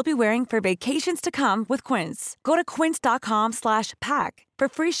essentials you'll be wearing for vacations to come with Quince. Go to quince.com/pack for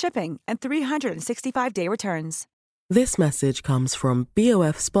free shipping and 365-day returns. This message comes from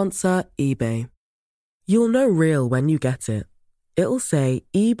BOF sponsor eBay. You'll know real when you get it. It'll say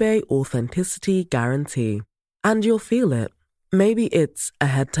eBay Authenticity Guarantee. And you'll feel it. Maybe it's a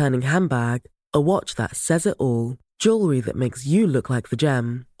head-turning handbag, a watch that says it all, jewelry that makes you look like the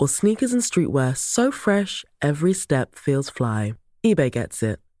gem, or sneakers and streetwear so fresh every step feels fly. eBay gets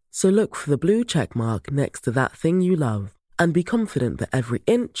it. So look for the blue check mark next to that thing you love and be confident that every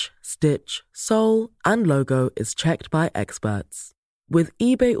inch, stitch, sole, and logo is checked by experts. With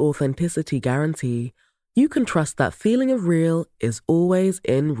eBay Authenticity Guarantee, you can trust that feeling of real is always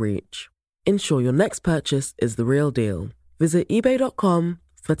in reach. Ensure your next purchase is the real deal. Visit ebay.com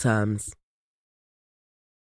for terms.